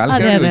വലിയ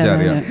ആൾക്കാരെ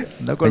ചോദിച്ചറിയാം.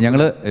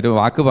 ഞങ്ങൾ ഒരു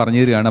വാക്ക് പറഞ്ഞു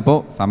തരികയാണ്. അപ്പോൾ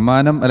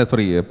സമ്മാനം അല്ല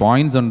സോറി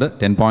പോയിന്റ്സ് ഉണ്ട്,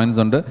 10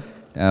 പോയിന്റ്സ് ഉണ്ട്.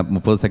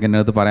 30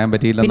 സെക്കൻഡിനകത്ത് പറയാൻ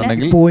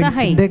പറ്റിയില്ലെന്നുണ്ടെങ്കിൽ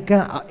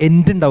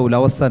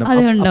അവസാനം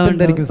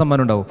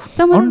സമ്മാനം ഉണ്ടാവും.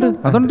 ഉണ്ട്,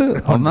 അതുണ്ട്.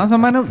 ഒന്നാം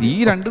സമ്മാനം ഈ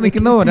രണ്ട്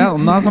നിൽക്കുന്ന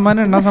ഒന്നാം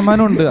സമ്മാനം രണ്ടാം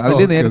സമ്മാനം ഉണ്ട്.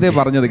 അതില് നേരത്തെ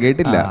പറഞ്ഞത്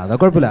കേട്ടില്ല.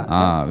 കുഴപ്പമില്ല,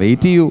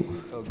 വെയിറ്റ് ചെയ്യൂ.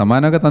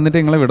 സമ്മാനമൊക്കെ തന്നിട്ട്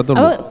നിങ്ങളെ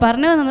വിടത്തുള്ളൂ.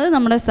 പറഞ്ഞു തന്നത്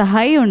നമ്മുടെ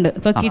സഹായം ഉണ്ട്.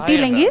 ഇപ്പൊ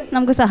കിട്ടിയില്ലെങ്കിൽ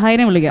നമുക്ക്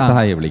സഹായം വിളിക്കാം.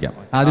 സഹായം വിളിക്കാം.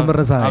 ആദ്യം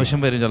പറഞ്ഞ ആവശ്യം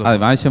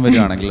ആവശ്യം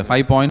വരികയാണെങ്കിൽ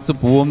 5 പോയിന്റ്സ്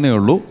പോവുന്നേ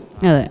ഉള്ളൂ.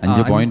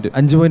 5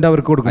 പോയിന്റ്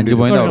അവർക്ക് കൊടുക്കും. 5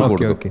 പോയിന്റ് അവർക്ക്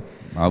കൊടുക്കും.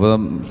 അപ്പൊ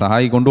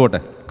സഹായി കൊണ്ടുപോട്ടെ.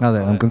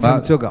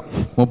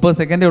 30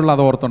 സെക്കൻഡേ ഉള്ളൂ,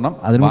 അത് ഓർത്തോണം.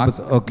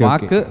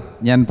 വാക്ക്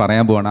ഞാൻ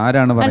പറയാൻ പോവാണ്.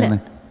 ആരാണ് പറയുന്നത്?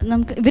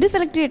 ഇവര്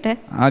സെലക്ട് ചെയ്യട്ടെ.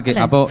 ഓക്കെ,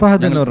 അപ്പോൾ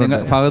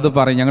ഫഹദ്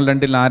പറയും. ഞങ്ങൾ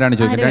രണ്ടിൽ ആരാണ്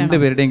ചോദിക്കുന്നത്?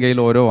 രണ്ടുപേരുടെയും കയ്യിൽ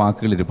ഓരോ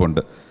വാക്കുകൾ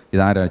ഇരിപ്പുണ്ട്.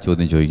 ഇതാരാ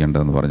ചോദ്യം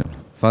ചോദിക്കേണ്ടതെന്ന് പറഞ്ഞു.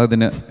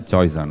 ഫഹദിന്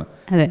ചോയ്സ് ആണ്.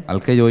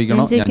 അൽക്കെ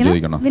ചോദിക്കണോ ഞാൻ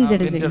ചോദിക്കണോ?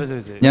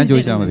 ഞാൻ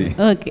ചോദിച്ചാൽ മതി.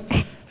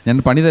 ഞാൻ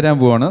പണി തരാൻ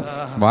പോവാണ്.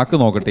 വാക്ക്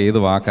നോക്കട്ടെ ഏത്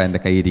വാക്കാ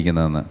എൻ്റെ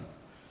കയ്യിരിക്കുന്നതെന്ന്.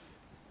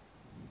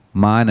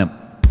 മാനം.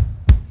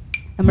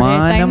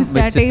 മാനം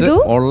വെച്ചിട്ട്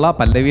ഉള്ള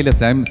പല്ലവിയിലെ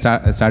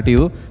സ്റ്റാർട്ട്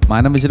ചെയ്തു.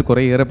 മാനം വെച്ചിട്ട്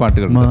കുറെ ഏറെ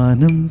പാട്ടുകൾ.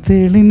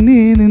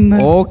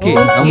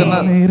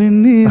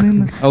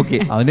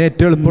 അവന്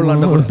ഏറ്റവും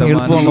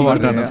എളുപ്പമുള്ള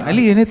പാട്ടാണ്. അല്ല,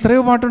 ഇതിന്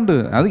എത്രയോ പാട്ടുണ്ട്.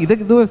 അത്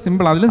ഇത്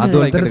സിമ്പിൾ. അതിലും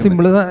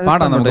സിമ്പിൾ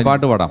പാടാം. നമുക്ക്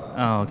പാട്ട് പാടാം.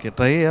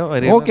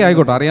 ഓക്കെ,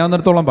 ആയിക്കോട്ടെ.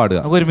 അറിയാവുന്നിടത്തോളം പാടുക.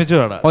 ഒരുമിച്ച്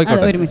പാടാം.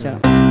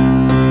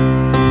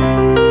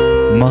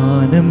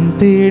 മാനം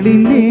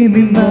തെളിഞ്ഞേ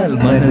നിന്നാൽ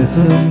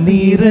മനസ്സും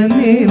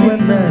നിറമേ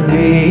വന്നാൽ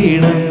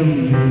വേണം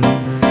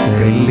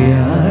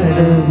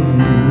കല്യാണം.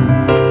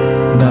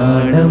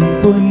 നാടം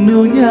പൊന്നു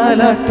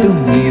ഞാലാട്ടും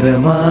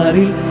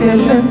നിറമാറിൽ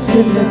ചെല്ലം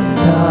ചെല്ലം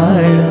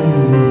താളം.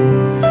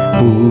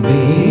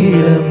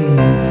 പൂമേളം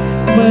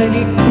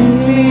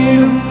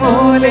മണിച്ചേരും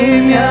പോലെ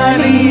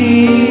ഞാനീ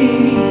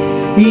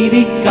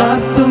ഇനി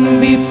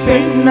കാത്തുമ്പി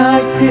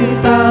പെണ്ണാൾക്ക്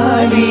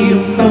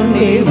താലിയും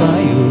കൊണ്ടേ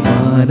വായു.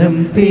 മാനം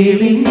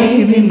തെളിഞ്ഞേ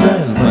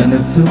നിന്നാൽ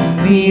മനസ്സും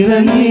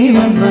നിറഞ്ഞേ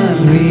വന്നാൽ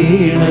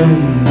വേണം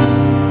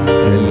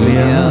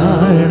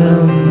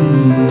കല്യാണം.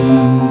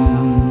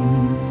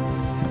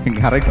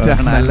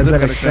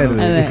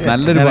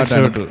 നല്ലൊരു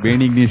പാട്ടാണ്.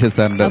 വേണി ഇഗ്നീഷ്യസ്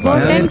സാറിന്റെ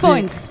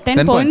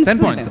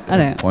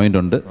പോയിന്റ്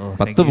ഉണ്ട്.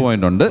 10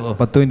 പോയിന്റ് ഉണ്ട്.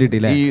 10 പോയിന്റ്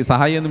കിട്ടിയില്ല. ഈ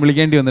സഹായം ഒന്നും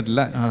വിളിക്കേണ്ടി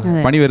വന്നിട്ടില്ല,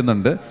 പണി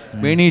വരുന്നുണ്ട്.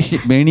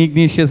 വേണി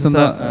ഇഗ്നീഷ്യസ്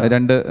എന്ന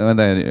രണ്ട്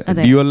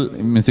ഡ്യുവൽ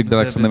മ്യൂസിക്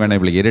ഡയറക്ടർ വേണേ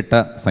വിളിക്കുക. ഇരട്ട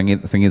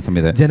സംഗീത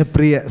സംവിധാനം,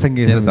 ജനപ്രിയ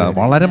സംഗീത,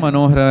 വളരെ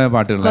മനോഹരമായ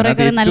പാട്ടുകൾ.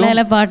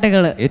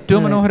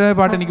 ഏറ്റവും മനോഹരമായ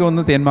പാട്ട് എനിക്ക്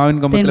തോന്നുന്നു തേന്മാവിൻ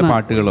കമ്പത്തിലെ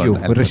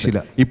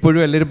പാട്ടുകളാണ്.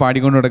 ഇപ്പോഴും എല്ലാവരും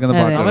പാടിക്കൊണ്ട് നടക്കുന്ന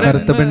പാട്ടുകൾ.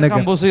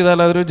 കമ്പോസ് ചെയ്താൽ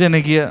അതൊരു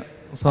ജനകീയ.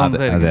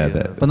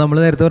 അപ്പൊ നമ്മള്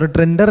നേരത്തെ ഒരു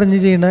ട്രെൻഡ് അറേഞ്ച്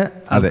ചെയ്യുന്ന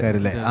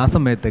ആൾക്കാരില്ലേ,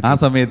 ആ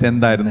സമയത്ത്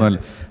എന്തായിരുന്നു?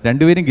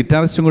 രണ്ടുപേരും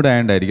ഗിറ്റാറിസ്റ്റും കൂടെ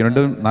ആയതുകൊണ്ടായിരിക്കും.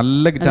 രണ്ടും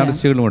നല്ല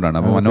ഗിറ്റാറിസ്റ്റുകളും കൂടാണ്.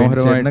 അപ്പൊ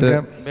മനോഹരമായിട്ട്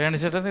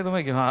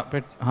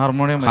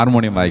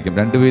ഹാർമോണിയം വായിക്കും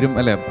രണ്ടുപേരും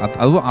അല്ലെ.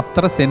 അത്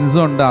അത്ര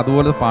സെൻസും ഉണ്ട്.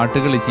 അതുപോലെ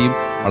പാട്ടുകൾ ചെയ്യും.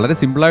 വളരെ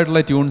സിമ്പിൾ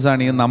ആയിട്ടുള്ള ട്യൂൺസ്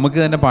ആണ്. നമുക്ക്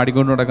തന്നെ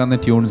പാടിക്കൊണ്ട് നടക്കുന്ന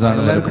ട്യൂൺസ് ആണ്.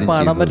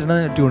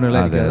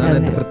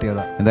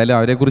 എന്തായാലും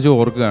അവരെ കുറിച്ച്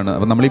ഓർക്കുകയാണ്.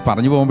 അപ്പൊ നമ്മൾ ഈ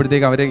പറഞ്ഞു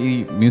പോകുമ്പോഴത്തേക്ക് അവരെ ഈ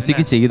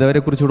മ്യൂസിക്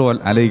ചെയ്തവരെ കുറിച്ചുകൂടെ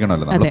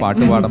ആലോചിക്കണമല്ലോ. നമ്മൾ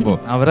പാട്ട് പാടുമ്പോൾ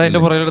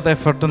അവരതിന്റെ പുറകിലെടുത്ത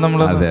എഫർട്ടും നമ്മൾ.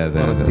 അതെ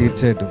അതെ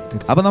തീർച്ചയായിട്ടും.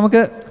 അപ്പൊ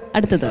നമുക്ക്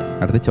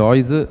അടുത്ത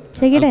ചോയ്സ്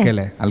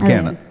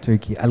അൽക്കയാണ്.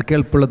 അൽക്ക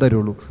എളുപ്പമുള്ള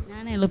തരുള്ളൂ.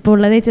 ഞാൻ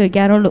എളുപ്പമുള്ളതേ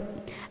ചോദിക്കാറുള്ളൂ.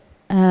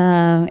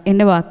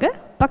 എന്റെ വാക്ക്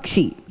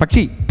പക്ഷി.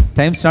 പക്ഷി.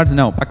 Time starts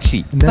now. പക്ഷി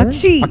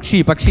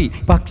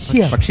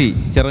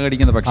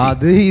ചിറകടിക്കുന്ന പക്ഷി.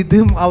 അത്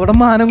ഇതും അവിടെ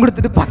മാനം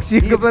കൊടുത്തിട്ട്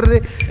പക്ഷിയൊക്കെ പറഞ്ഞ്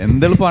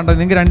എന്തെളുപ്പമാണ്.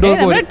 നിങ്ങൾക്ക്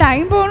രണ്ടുപേർക്കും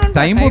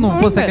ടൈം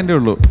 30 സെക്കൻഡേ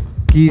ഉള്ളൂ.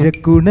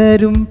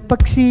 കിഴക്കുണരും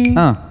പക്ഷി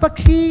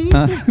പക്ഷി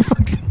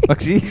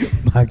പക്ഷി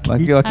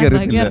ബാക്കി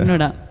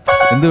അറിയത്തില്ല.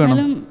 എന്ത് വേണം?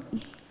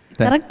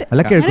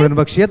 അല്ല, കിഴക്കുണരും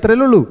പക്ഷി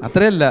അത്രയല്ലേ ഉള്ളൂ.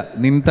 അത്രയല്ല,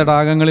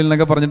 നിൻതടാകങ്ങളിൽ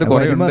എന്നൊക്കെ പറഞ്ഞിട്ട്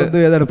കുറെ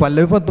ഉണ്ട്.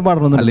 പല്ലവി മൊത്തം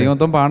പാടണം. അല്ലെങ്കിൽ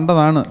മൊത്തം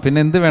പാടേണ്ടതാണ്. പിന്നെ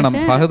എന്ത് വേണം?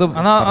 ഫഹദ്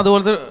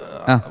അതുപോലത്തെ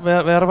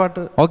വേറെ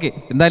പാട്ട്. ഓക്കെ,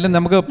 എന്തായാലും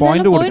നമുക്ക്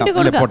പോയിന്റ് കൊടുക്കാം.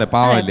 പോട്ടെ,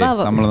 പാവല്ലേ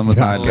നമ്മൾ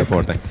സാലല്ലേ,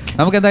 പോട്ടെ.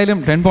 നമുക്ക് എന്തായാലും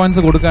 10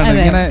 പോയിന്റ്സ് കൊടുക്കാണ്.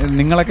 ഇങ്ങനെ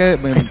നിങ്ങളൊക്കെ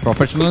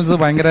പ്രൊഫഷണൽസ്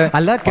ഭയങ്കര.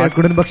 അല്ല,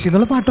 കിഴക്കുണരും പക്ഷി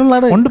എന്നുള്ള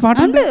പാട്ടുള്ളതാണ്.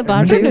 പാട്ടുണ്ട്.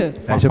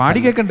 പാടി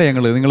കേൾക്കണ്ടേ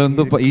ഞങ്ങള്? നിങ്ങൾ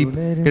എന്ത് ഈ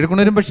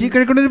കിഴക്കുണരും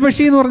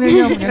പക്ഷി എന്ന് പറഞ്ഞു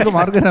കഴിഞ്ഞാൽ ഞങ്ങൾക്ക്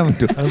മാർക്ക് തരാൻ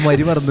പറ്റും.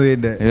 മരി മറന്നു.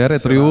 വേറെ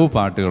എത്രയോ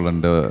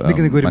പാട്ടുകളുണ്ട്.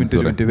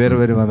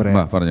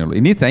 പറഞ്ഞോളൂ.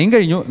 ഇനി ടൈം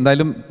കഴിഞ്ഞു.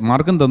 എന്തായാലും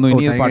മാർക്കും തന്നു.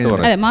 ഇനി പാട്ട്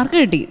പറയാം.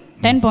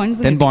 10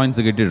 points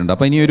കിട്ടിയിട്ടുണ്ട്.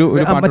 അപ്പൊ ഇനി ഒരു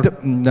പാട്ട്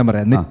ഞാൻ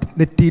പറയാം,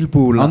 നെറ്റിയിൽ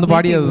പൂവുള്ള ഒന്ന്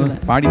പാടിയത്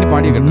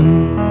പാടിയ കേട്ടോ.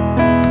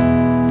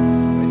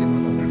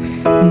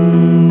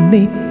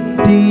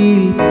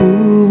 നെറ്റിയിൽ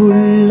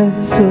പൂവുള്ള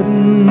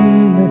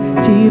സ്വർണ്ണ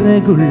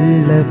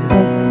ചിറകുള്ള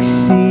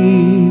പക്ഷി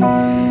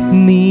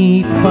നീ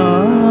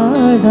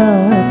പാടാത്തതെന്തേ,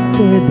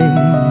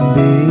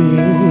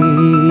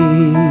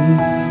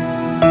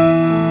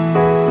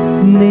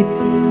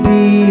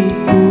 നെറ്റിയിൽ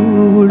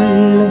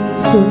പൂവുള്ള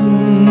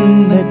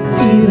സ്വർണ്ണ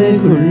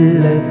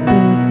ചിറകുള്ള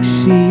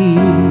പക്ഷി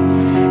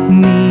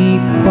നീ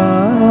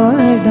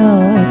പാടാത്തതെന്തേ.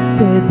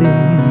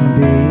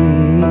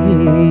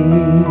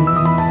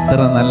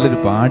 അത്ര നല്ലൊരു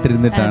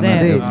പാട്ടിരുന്നിട്ടാണ്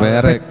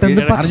വേറെ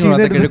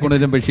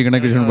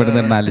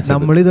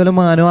നമ്മളിതുപോലെ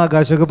മാനോ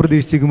ആകാശമൊക്കെ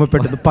പ്രതീക്ഷിക്കുമ്പോ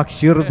പെട്ടെന്ന്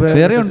പക്ഷി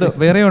വേറെ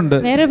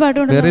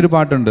ഒരു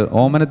പാട്ടുണ്ട്,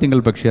 ഓമനത്തിങ്കൾ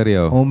പക്ഷി.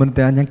 അറിയാവോ?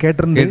 ഓമനത്തെ ഞാൻ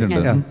കേട്ടിട്ടുണ്ട്.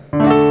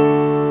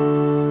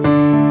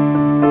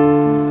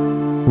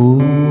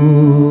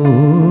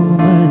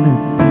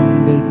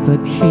 ഓമനത്തിങ്കൾ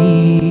പക്ഷി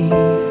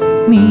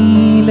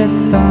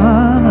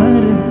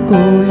നീലത്താമര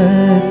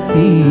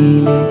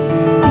കോളത്തിലെ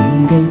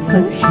തിങ്കൾ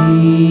പക്ഷി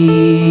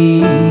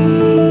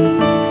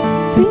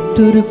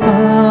തെറ്റൊരു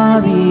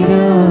പാതിരാമുത്തിനു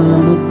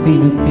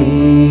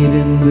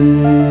പേരെന്ത്.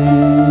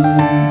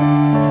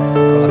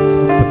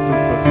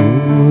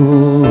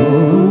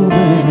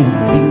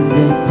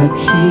 ഓമനത്തിങ്കൾ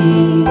പക്ഷി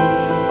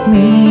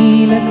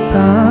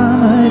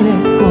നീലത്താമര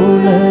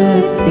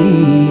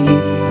കോളത്തിലെ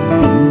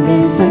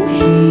തിങ്കൾ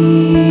പക്ഷി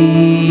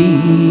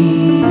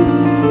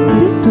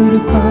തെറ്റൊരു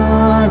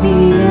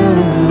പാതിരാമുത്തിനു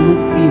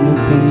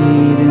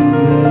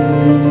പേരെന്ത്.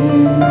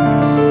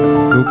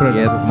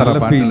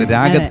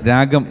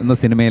 രാഗം എന്ന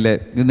സിനിമയിലെ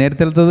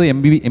നേരത്തെ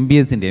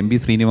MB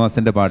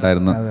ശ്രീനിവാസന്റെ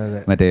പാട്ടായിരുന്നു,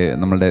 മറ്റേ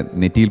നമ്മളുടെ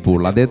നെറ്റിയിൽ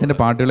പൂവുള്ള. അദ്ദേഹത്തിന്റെ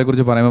പാട്ടുകളെ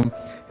കുറിച്ച് പറയുമ്പോൾ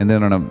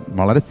എന്താണ്,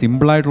 വളരെ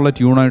സിമ്പിളായിട്ടുള്ള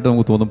ട്യൂണായിട്ട്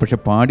നമുക്ക് തോന്നും, പക്ഷെ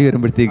പാടി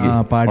വരുമ്പോഴത്തേക്ക്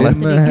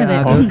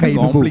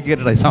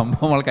കോംപ്ലിക്കേറ്റഡ്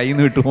സംഭവം കയ്യിൽ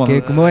നിന്ന് വിട്ടു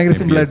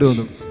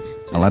പോകും.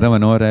 വളരെ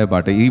മനോഹരമായ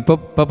പാട്ട്.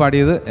 ഇപ്പൊ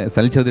പാടിയത്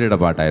സൽ ചൗധരിയുടെ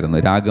പാട്ടായിരുന്നു,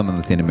 രാഗം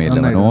എന്ന സിനിമയിലെ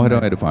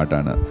മനോഹരമായ ഒരു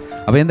പാട്ടാണ്.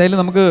 അപ്പൊ എന്തായാലും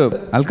നമുക്ക്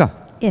അൽക്ക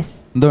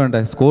എന്തോ വേണ്ടേ,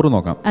 സ്കോർ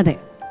നോക്കാം. അതെ,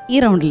 ഈ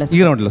റൗണ്ടിലെ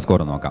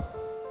സ്കോർ നോക്കാം.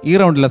 ഈ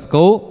റൗണ്ടിലെ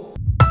score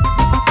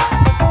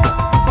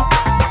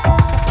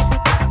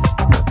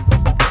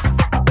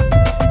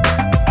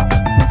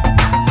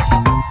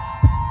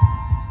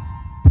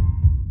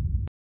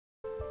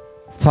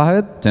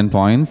 10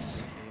 points.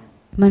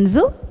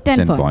 Manzu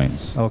 10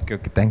 points. Okay,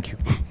 thank you.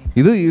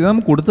 ഇത്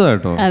നമുക്ക് കൊടുത്തതാ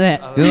കേട്ടോ.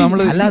 ഇത്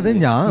നമ്മള്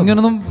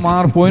ഇങ്ങനൊന്നും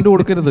പോയിന്റ്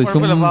കൊടുക്കരുത്.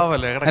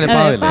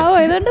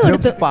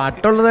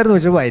 പാട്ടുള്ളതായിരുന്നു,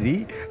 പക്ഷെ വരി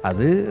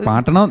അത്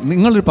പാട്ടണം.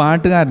 നിങ്ങളൊരു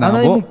പാട്ടുകാരനാണ്.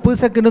 30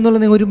 സെക്കൻഡ്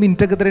എന്നുള്ള ഒരു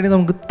മിനിറ്റ് ഒക്കെ തന്നെ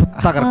നമുക്ക്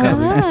തകർക്കാം.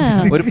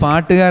 ഒരു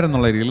പാട്ടുകാരൻ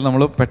എന്നുള്ള രീതിയിൽ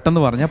നമ്മൾ പെട്ടെന്ന്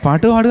പറഞ്ഞാൽ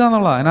പാട്ട് പാടുക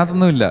എന്നുള്ള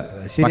അതിനകത്തൊന്നുമില്ല.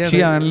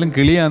 പക്ഷിയാണെങ്കിലും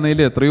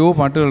കിളിയാണെങ്കിലും എത്രയോ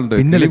പാട്ടുകളുണ്ട്.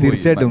 പിന്നെ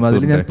തീർച്ചയായിട്ടും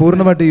അതിൽ ഞാൻ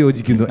പൂർണ്ണമായിട്ട്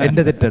യോജിക്കുന്നു.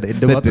 എന്റെ തെറ്റാണ്,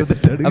 എന്റെ മാത്രം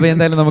തെറ്റാണ്. അപ്പൊ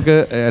എന്തായാലും നമുക്ക്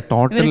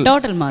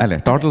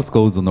ടോട്ടൽ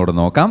സ്കോർസ് ഒന്നുകൂടെ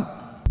നോക്കാം.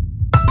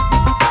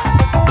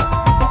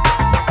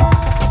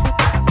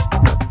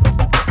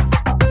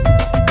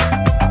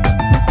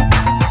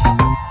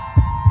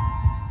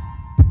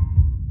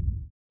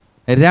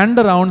 രണ്ട്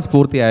rounds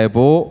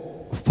പൂർത്തിയായപ്പോ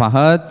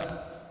Fahad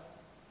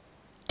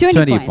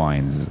 20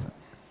 points,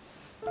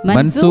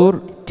 Mansoor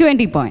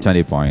 20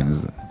 points.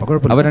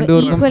 അപ്പൊ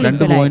രണ്ടുപേർക്കും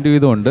 2 പോയിന്റ്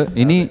വീതമുണ്ട്.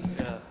 ഇനി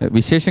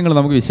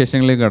നമുക്ക്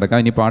വിശേഷങ്ങളിലേക്ക് കടക്കാം.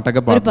 ഇനി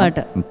പാട്ടൊക്കെ പാട്ട്.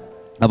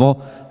 അപ്പോൾ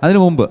അതിനു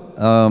മുമ്പ്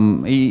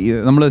ഈ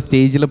നമ്മൾ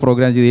സ്റ്റേജിൽ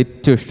പ്രോഗ്രാം ചെയ്ത്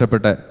ഏറ്റവും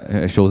ഇഷ്ടപ്പെട്ട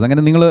ഷോസ്,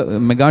 അങ്ങനെ നിങ്ങൾ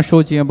മെഗാ ഷോ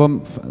ചെയ്യുമ്പം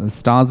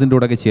സ്റ്റാർസിൻ്റെ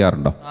കൂടെ ഒക്കെ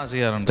ചെയ്യാറുണ്ടോ?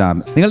 സ്റ്റാർ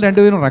നിങ്ങൾ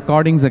രണ്ടുപേരും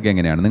റെക്കോർഡിങ്സ് ഒക്കെ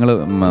എങ്ങനെയാണ്? നിങ്ങൾ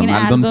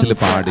ആൽബംസിൽ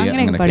പാടി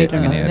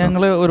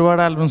ഞങ്ങൾ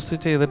ഒരുപാട്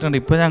ആൽബംസ് ചെയ്തിട്ടുണ്ട്.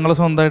 ഇപ്പം ഞങ്ങൾ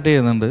സ്വന്തമായിട്ട്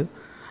ചെയ്യുന്നുണ്ട്.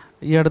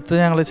 ഈ അടുത്ത്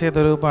ഞങ്ങൾ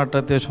ചെയ്തൊരു പാട്ട്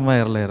അത്യാവശ്യം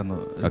വൈറലായിരുന്നു,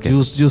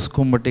 ജ്യൂസ്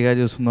കുമ്പട്ടിക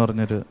ജ്യൂസ് എന്ന്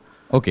പറഞ്ഞൊരു.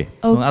 ഓക്കെ,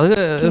 അത്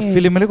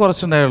ഫിലിമിൽ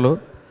കുറച്ചുണ്ടായുള്ളൂ,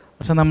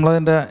 പക്ഷെ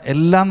നമ്മളതിന്റെ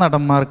എല്ലാ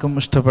നടന്മാർക്കും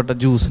ഇഷ്ടപ്പെട്ട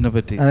ജ്യൂസിനെ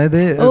പറ്റി,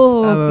 അതായത്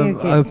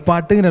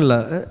പാട്ട് ഇങ്ങനെയുള്ള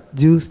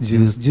ജ്യൂസ്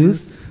ജ്യൂസ്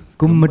ജ്യൂസ്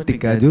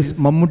കുമ്മട്ടിക്ക ജ്യൂസ്.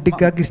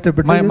 മമ്മൂട്ടിക്കാക്ക്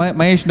ഇഷ്ടപ്പെട്ട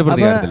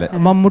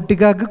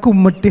മമ്മൂട്ടിക്കാക്ക്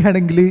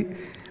കുമ്മട്ടിയാണെങ്കിൽ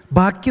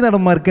ബാക്കി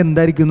നടന്മാർക്ക്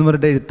എന്തായിരിക്കും എന്ന്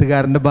പറഞ്ഞിട്ട്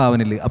എഴുത്തുകാരന്റെ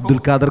ഭാവനയിൽ അബ്ദുൽ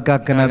ഖാദർ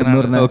കാക്കനാട് എന്ന്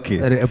പറഞ്ഞ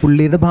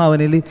പുള്ളിയുടെ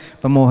ഭാവനയിൽ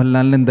ഇപ്പം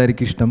മോഹൻലാലിന്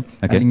എന്തായിരിക്കും ഇഷ്ടം,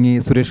 അല്ലെങ്കിൽ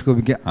സുരേഷ്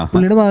ഗോപിക്ക്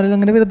പുള്ളിയുടെ ഭാവനയിൽ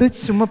അങ്ങനെ വെറുതെ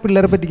ചുമ്മാ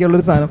പിള്ളേരെ പറ്റിക്കുള്ള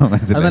ഒരു സാധനം.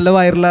 അത് നല്ല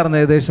വൈറലായിരുന്നു,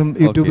 ഏകദേശം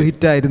യൂട്യൂബ്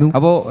ഹിറ്റ് ആയിരുന്നു.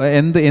 അപ്പോൾ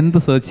എന്ത്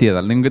സെർച്ച്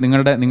ചെയ്താൽ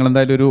നിങ്ങൾ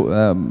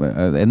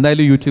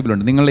എന്തായാലും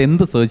യൂട്യൂബിലുണ്ട്, നിങ്ങൾ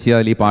എന്ത് സെർച്ച്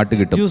ചെയ്താൽ ഈ പാട്ട്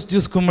കിട്ടും.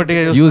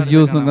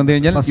 ജ്യൂസ്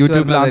കഴിഞ്ഞാൽ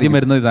യൂട്യൂബിൽ ആദ്യം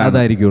വരുന്നത്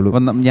അതായിരിക്കുള്ളൂ.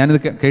 ഞാനിത്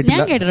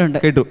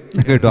കേട്ടു.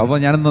 അപ്പോൾ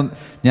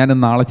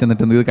ഞാനൊന്ന് നാളെ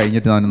ചെന്നിട്ട് ഇത്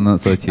കഴിഞ്ഞിട്ട് ഞാനൊന്ന്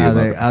സെർച്ച്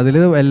ചെയ്തു. അതിൽ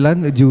എല്ലാം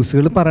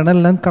ജ്യൂസുകൾ പറയണ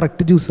എല്ലാം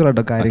കറക്റ്റ്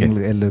ജ്യൂസുകളാട്ടോ കാര്യങ്ങൾ.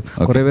 എല്ലാം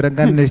കുറെ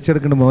പേരൊക്കെ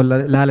അന്വേഷിച്ചെടുക്കുന്നുണ്ട് മോഹൻലാൽ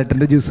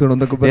ലാലേട്ടന്റെ ജ്യൂസുകൾ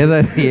എന്നൊക്കെ.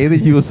 ഏത്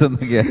ജ്യൂസ്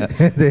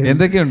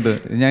എന്തൊക്കെയുണ്ട്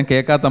ഞാൻ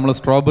കേൾക്കാത്ത? നമ്മള്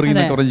സ്ട്രോബെറി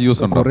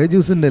ജ്യൂസ് ഉണ്ട്, കുറെ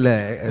ജ്യൂസ് ഉണ്ട് അല്ലേ,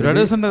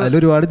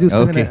 അതിലൊരുപാട്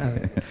ജ്യൂസ്.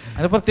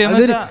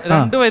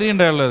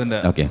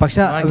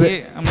 പക്ഷെ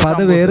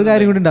അത് വേറെ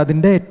കാര്യം കൂടി ഉണ്ട്.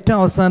 അതിന്റെ ഏറ്റവും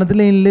അവസാനത്തിൽ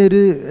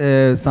ഒരു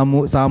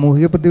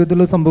സാമൂഹിക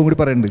പ്രതിബദ്ധതയുള്ള സംഭവം കൂടി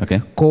പറയുന്നുണ്ട്.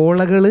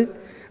 കോളകള്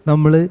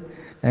നമ്മള്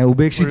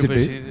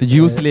ഉപേക്ഷിച്ചിട്ട്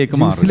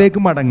ജ്യൂസിലേക്ക്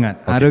മടങ്ങാൻ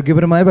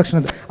ആരോഗ്യപരമായ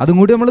ഭക്ഷണം അതും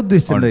കൂടി നമ്മൾ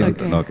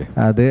ഉദ്ദേശിച്ചിട്ടുണ്ടായിരുന്നു.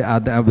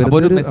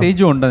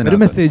 ഒരു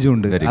മെസ്സേജും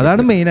ഉണ്ട്.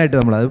 അതാണ് മെയിൻ ആയിട്ട്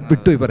നമ്മൾ അത്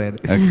വിട്ടുപോയി പറയാൻ.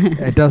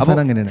 ഏറ്റവും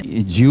അവസാനം അങ്ങനെയാണ്.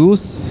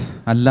 ജ്യൂസ്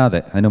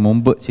അല്ലാതെ അതിന്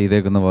മുമ്പ്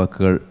ചെയ്തേക്കുന്ന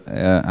വർക്കുകൾ,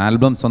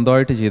 ആൽബം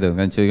സ്വന്തമായിട്ട്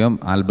ചെയ്തേക്കും ചെയ്യാം.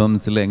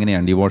 ആൽബംസിൽ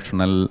എങ്ങനെയാണ്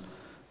ഡിവോഷണൽ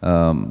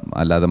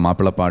അല്ലാതെ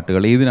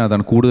മാപ്പിളപ്പാട്ടുകൾ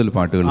ഏതിനകത്താണ് കൂടുതൽ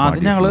പാട്ടുകൾ?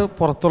 ആദ്യം ഞങ്ങൾ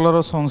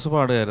പുറത്തുള്ള സോങ്സ്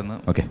പാടുമായിരുന്നു.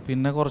 ഓക്കെ.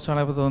 പിന്നെ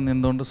കുറച്ചാളപ്പോൾ തോന്നി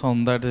എന്തുകൊണ്ട്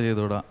സ്വന്തമായിട്ട്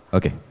ചെയ്തുകൂടാ.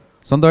 ഓക്കെ.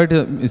 സ്വന്തമായിട്ട്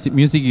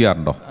മ്യൂസിക്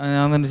ചെയ്യാറുണ്ടോ?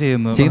 ഞാൻ തന്നെ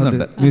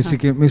ചെയ്യുന്നുണ്ട്.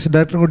 മ്യൂസിക്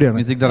ഡയറക്ടർ കൂടിയാണ്.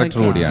 മ്യൂസിക് ഡയറക്ടർ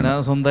കൂടിയാണ്.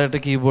 സ്വന്തമായിട്ട്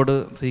കീബോർഡ്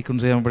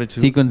സീക്വൻസ് ചെയ്യാൻ പഠിച്ചു.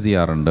 സീക്വൻസ്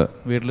ചെയ്യാറുണ്ട്.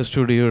 വീട്ടിൽ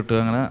സ്റ്റുഡിയോ ഇട്ട്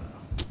അങ്ങനെ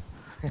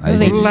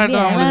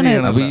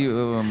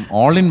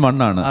ഓൾ ഇൻ വൺ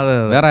ആണ്.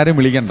 വേറെ ആരും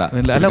വിളിക്കണ്ട.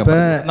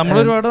 നമ്മൾ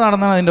ഒരുപാട്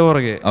നടന്നാണ് അതിന്റെ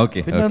പുറകെ.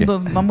 പിന്നെ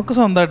നമുക്ക്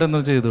സ്വന്തമായിട്ട് എന്താ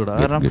ചെയ്തുകൂടാ.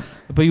 കാരണം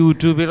ഇപ്പൊ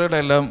യൂട്യൂബിലൂടെ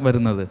എല്ലാം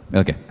വരുന്നത്.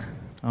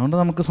 അതുകൊണ്ട്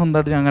നമുക്ക്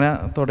സ്വന്തമായിട്ട് അങ്ങനെ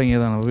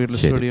തുടങ്ങിയതാണ്. വീട്ടിൽ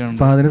സ്റ്റുഡിയോ.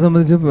 ഫാദിനെ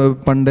സംബന്ധിച്ച്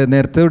പണ്ട്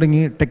നേരത്തെ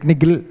തുടങ്ങി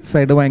ടെക്നിക്കൽ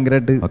സൈഡ്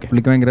ഭയങ്കരമായിട്ട്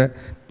പുള്ളിക്ക് ഭയങ്കര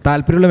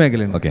താല്പര്യമുള്ള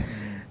മേഖലയാണ്.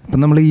 അപ്പം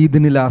നമ്മൾ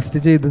ഇതിന് ലാസ്റ്റ്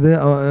ചെയ്തത്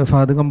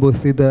ഫാദ്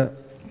കമ്പോസ് ചെയ്ത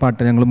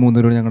പാട്ട് ഞങ്ങൾ 3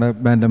 പേരും ഞങ്ങളുടെ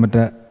ബാൻഡ്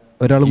മറ്റേ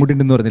ഒരാളും കൂടി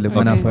ഉണ്ടെന്ന് പറഞ്ഞില്ലേ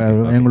മനാഫ,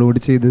 ഞങ്ങൾ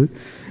കൂടി ചെയ്ത്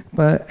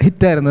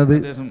ഹിറ്റായിരുന്നത്.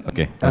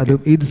 അത്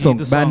ഇത്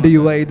സോങ് ബാൻഡ്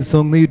യുവ ഇത്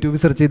സോങ് യൂട്യൂബിൽ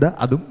സെർച്ച് ചെയ്താൽ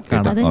അതും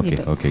കാണാം.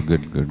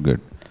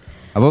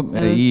 അപ്പം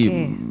ഈ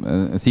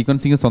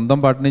സീക്വൻസിങ് സ്വന്തം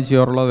പാട്ടിന്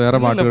ചെയ്യാറുള്ള വേറെ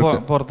പാട്ടുകൾ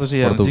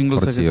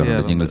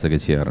ജിംഗിൾസ് ഒക്കെ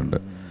ചെയ്യാറുണ്ട്.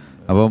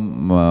 അപ്പം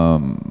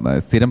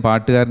സ്ഥിരം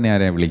പാട്ടുകാരനെ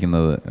ആരെയാണ്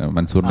വിളിക്കുന്നത്?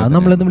 മൻസൂറിനെ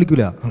നമ്മളൊന്നും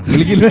വിളിക്കില്ല.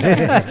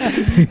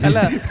 അല്ല,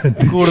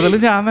 കൂടുതലും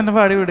ഞാൻ തന്നെ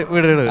പാടി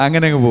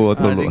അങ്ങനെ അങ്ങ്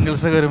പോകത്തുള്ളൂ.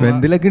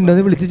 എന്തിലൊക്കെ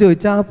ഉണ്ടോന്ന് വിളിച്ച്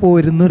ചോദിച്ചാൽ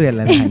പോരുന്നു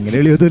അല്ല അങ്ങനെ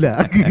വിളിയൊന്നുമില്ല.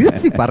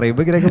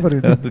 പറയുമ്പോ ഇങ്ങനെയൊക്കെ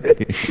പറയും.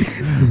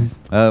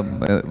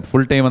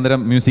 ഫുൾ ടൈം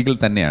അന്നേരം മ്യൂസിക്കിൽ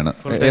തന്നെയാണ്.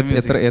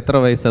 എത്ര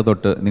വയസ്സ്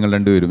തൊട്ട് നിങ്ങൾ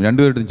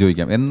രണ്ടുപേരും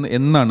ചോദിക്കാം,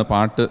 എന്നാണ്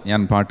ഞാൻ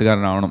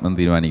പാട്ടുകാരനാവണം എന്ന്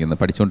തീരുമാനിക്കുന്നത്?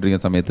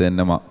 പഠിച്ചുകൊണ്ടിരിക്കുന്ന സമയത്ത്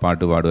തന്നെ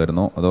പാട്ട്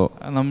പാടുമായിരുന്നോ അതോ?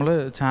 നമ്മൾ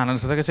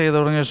ചാനൽസിലൊക്കെ ചെയ്ത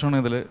തുടങ്ങിയ ശേഷമാണ്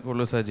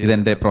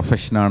ഇതെന്റെ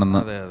പ്രൊഫഷൻ ആണെന്ന്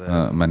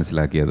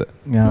മനസ്സിലാക്കിയത്.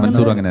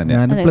 മൻസൂർ അങ്ങനെ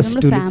തന്നെയാണ്.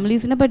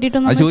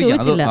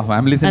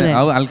 ഫാമിലീസിന്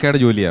ആൾക്കാരുടെ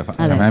ജോലിയാ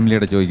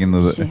ഫാമിലിയുടെ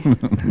ചോദിക്കുന്നത്.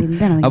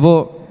 അപ്പോ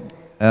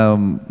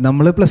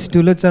നമ്മൾ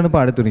 +2 വെച്ചാണ്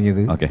പാടി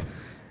തുടങ്ങിയത്.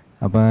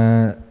 അപ്പൊ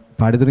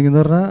പാടി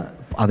തുടങ്ങിയെന്ന് പറഞ്ഞാൽ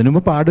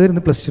അതിനുമുമ്പ്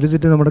പാടുമായിരുന്നു. +2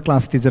 വെച്ചിട്ട് നമ്മുടെ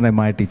ക്ലാസ് ടീച്ചറാണ്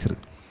മായ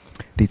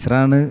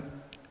ടീച്ചറാണ്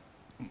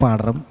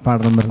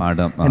പാടണം.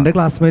 എൻ്റെ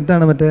ക്ലാസ്മേറ്റ്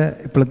ആണ് മറ്റേ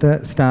ഇപ്പോഴത്തെ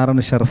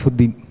സ്റ്റാറാണ്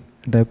ഷറഫുദ്ദീൻ,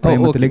 എൻ്റെ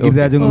പ്രേമത്തിലെ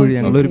ഗിരിരാജൻ കൂടി.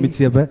 ഞങ്ങൾ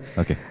ഒരുമിച്ച് അപ്പൊ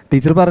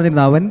ടീച്ചർ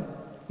പറഞ്ഞിരുന്നു അവൻ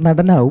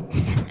നടനാവും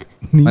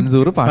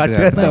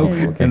പാട്ടുകാരനാവും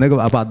എന്നൊക്കെ.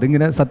 അപ്പൊ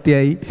അതിങ്ങനെ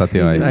സത്യമായി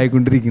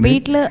ആയിക്കൊണ്ടിരിക്കുന്നു.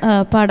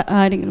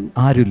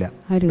 ആരുമില്ല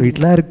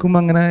വീട്ടിലാർക്കും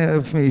അങ്ങനെ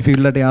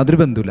ഫീൽഡിലായിട്ട് യാതൊരു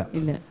ബന്ധമില്ല.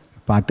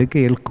 പാട്ട്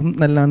കേൾക്കും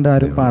എന്നല്ലാണ്ട്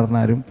ആരും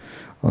പാടുന്നാരും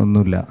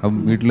ഒന്നുമില്ല.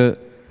 വീട്ടില്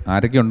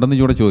ആരൊക്കെ ഉണ്ടെന്ന്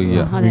കൂടെ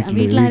ചോദിക്കുക.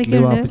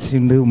 വീട്ടില്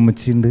വാപ്പച്ചിയുണ്ട്,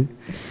 ഉമ്മച്ചിയുണ്ട്,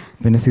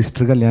 പിന്നെ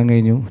സിസ്റ്റർ കല്യാണം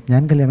കഴിഞ്ഞു,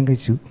 ഞാൻ കല്യാണം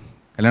കഴിച്ചു.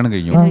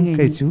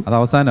 അത്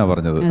അവസാനമാണ്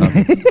പറഞ്ഞത്.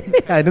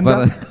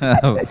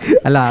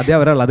 അല്ല, ആദ്യം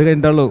അവരാള്, അത്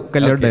കഴിഞ്ഞിട്ടുള്ളൂ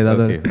കല്യാണം ഉണ്ടായത്.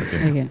 അത്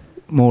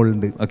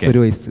മോളുണ്ട്, 1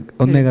 വയസ്സ്,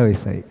 1.25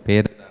 വയസ്സായി.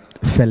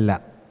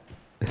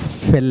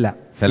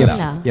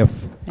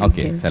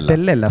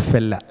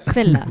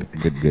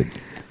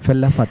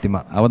 ഫെല്ല ഫാത്തിമ.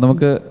 അപ്പൊ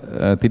നമുക്ക്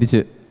തിരിച്ച്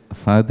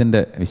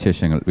ഫഹദിന്റെ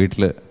വിശേഷങ്ങൾ.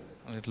 വീട്ടില്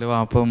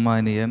വാപ്പ, ഉമ്മ,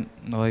 അനിയൻ,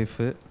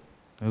 വൈഫ്,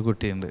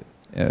 കുട്ടിയുണ്ട്.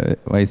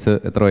 വയസ്സ്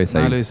എത്ര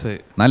വയസ്സായി?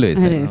 4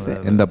 വയസ്സ്.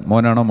 എന്താ,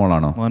 മോനാണോ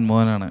മോളാണോ?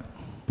 മോനാണ്.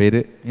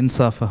 പേര്?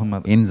 Insaf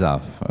Ahmed.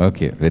 Insaf.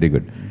 Okay, very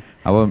good.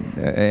 അപ്പം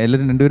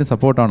എല്ലാവരും രണ്ടുപേരും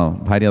സപ്പോർട്ടാണോ?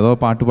 ഭാര്യ അതോ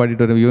പാട്ട്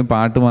പാടിയിട്ട് ഇവൻ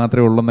പാട്ട്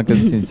മാത്രമേ ഉള്ളൂ എന്നൊക്കെ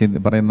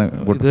പറയുന്ന?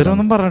 ഇതുവരെ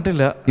ഒന്നും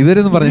പറഞ്ഞിട്ടില്ല.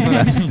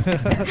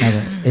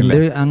 എൻ്റെ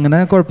അങ്ങനെ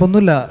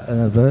കുഴപ്പമൊന്നുമില്ല.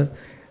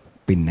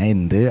 പിന്നെ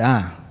എന്ത്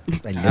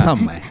വലിയ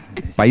സംഭവം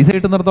പൈസ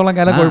കിട്ടുന്നിടത്തോളം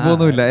കാലം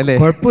കുഴപ്പമൊന്നുമില്ല അല്ലേ?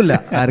 കുഴപ്പമില്ല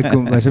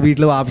ആർക്കും. പക്ഷെ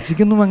വീട്ടിൽ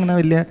വാപ്പിച്ചിക്കൊന്നും അങ്ങനെ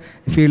വലിയ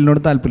ഫീൽഡിനോട്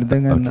താല്പര്യത്തെ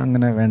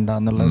അങ്ങനെ വേണ്ട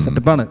എന്നുള്ള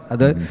സെറ്റപ്പാണ്.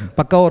 അത്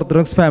പക്ക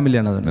ഓർത്തഡോക്സ്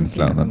ഫാമിലിയാണ്. അത്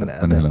മനസ്സിലാവും.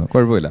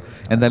 കുഴപ്പമില്ല.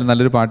 എന്തായാലും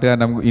നല്ലൊരു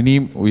പാട്ടുകാരൻ നമുക്ക്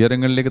ഇനിയും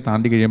ഉയരങ്ങളിലേക്ക്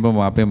താണ്ടി കഴിയുമ്പോൾ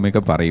വാപ്പയും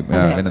അമ്മയൊക്കെ പറയും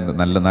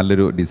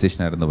നല്ലൊരു ഡിസിഷൻ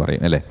ആയിരുന്നു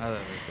പറയും അല്ലേ?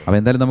 അപ്പൊ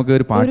എന്തായാലും നമുക്ക്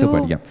ഒരു പാട്ട്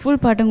പഠിക്കാം. ഫുൾ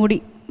പാട്ടും കൂടി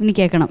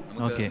കേൾക്കണം.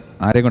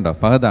 ആരെ കൊണ്ടോ?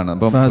 ഫഹദാണ്.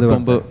 അപ്പം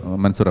മുമ്പ്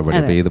മൻസൂറ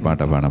പാടി. ഏത്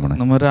പാട്ടാ പാടാൻ?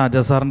 നമ്മൾ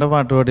രാജാ സാറിന്റെ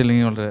പാട്ട്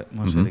പാടിയില്ലെങ്കിൽ വളരെ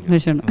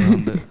മോശം.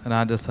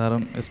 രാജാ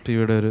സാറും SP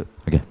യുടെ ഒരു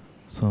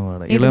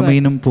സോങ്,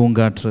 ഇളമീനും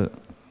പൂങ്കാറ്റ്.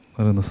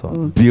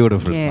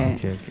 Beautiful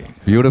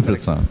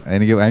song.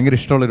 എനിക്ക് ഭയങ്കര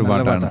ഇഷ്ടമുള്ളൊരു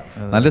പാട്ടാണ്.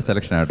 നല്ല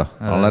സെലക്ഷൻ ആട്ടോ,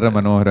 വളരെ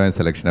മനോഹരമായ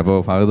സെലക്ഷൻ. അപ്പോൾ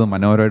ഫഹദ്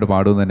മനോഹരമായിട്ട്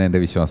പാടുമെന്ന് തന്നെ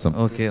എൻ്റെ വിശ്വാസം.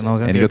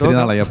 എനിക്ക് ഒത്തിരി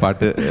നാളായി ആ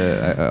പാട്ട്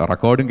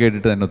റെക്കോർഡും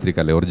കേട്ടിട്ട് തന്നെ ഒത്തിരി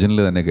കാലം,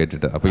 ഒറിജിനൽ തന്നെ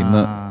കേട്ടിട്ട്. അപ്പോൾ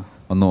ഇന്ന്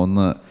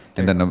ഒന്ന്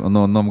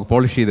നമുക്ക്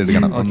പോളിഷ്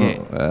ചെയ്തെടുക്കണം,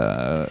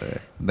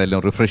 എന്തായാലും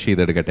റിഫ്രഷ്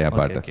ചെയ്തെടുക്കട്ടെ ആ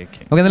പാട്ട്. ഓക്കെ,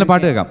 എന്തായാലും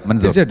പാട്ട് കേൾക്കാം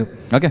മനസ്സിലായിട്ടും.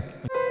 ഓക്കെ.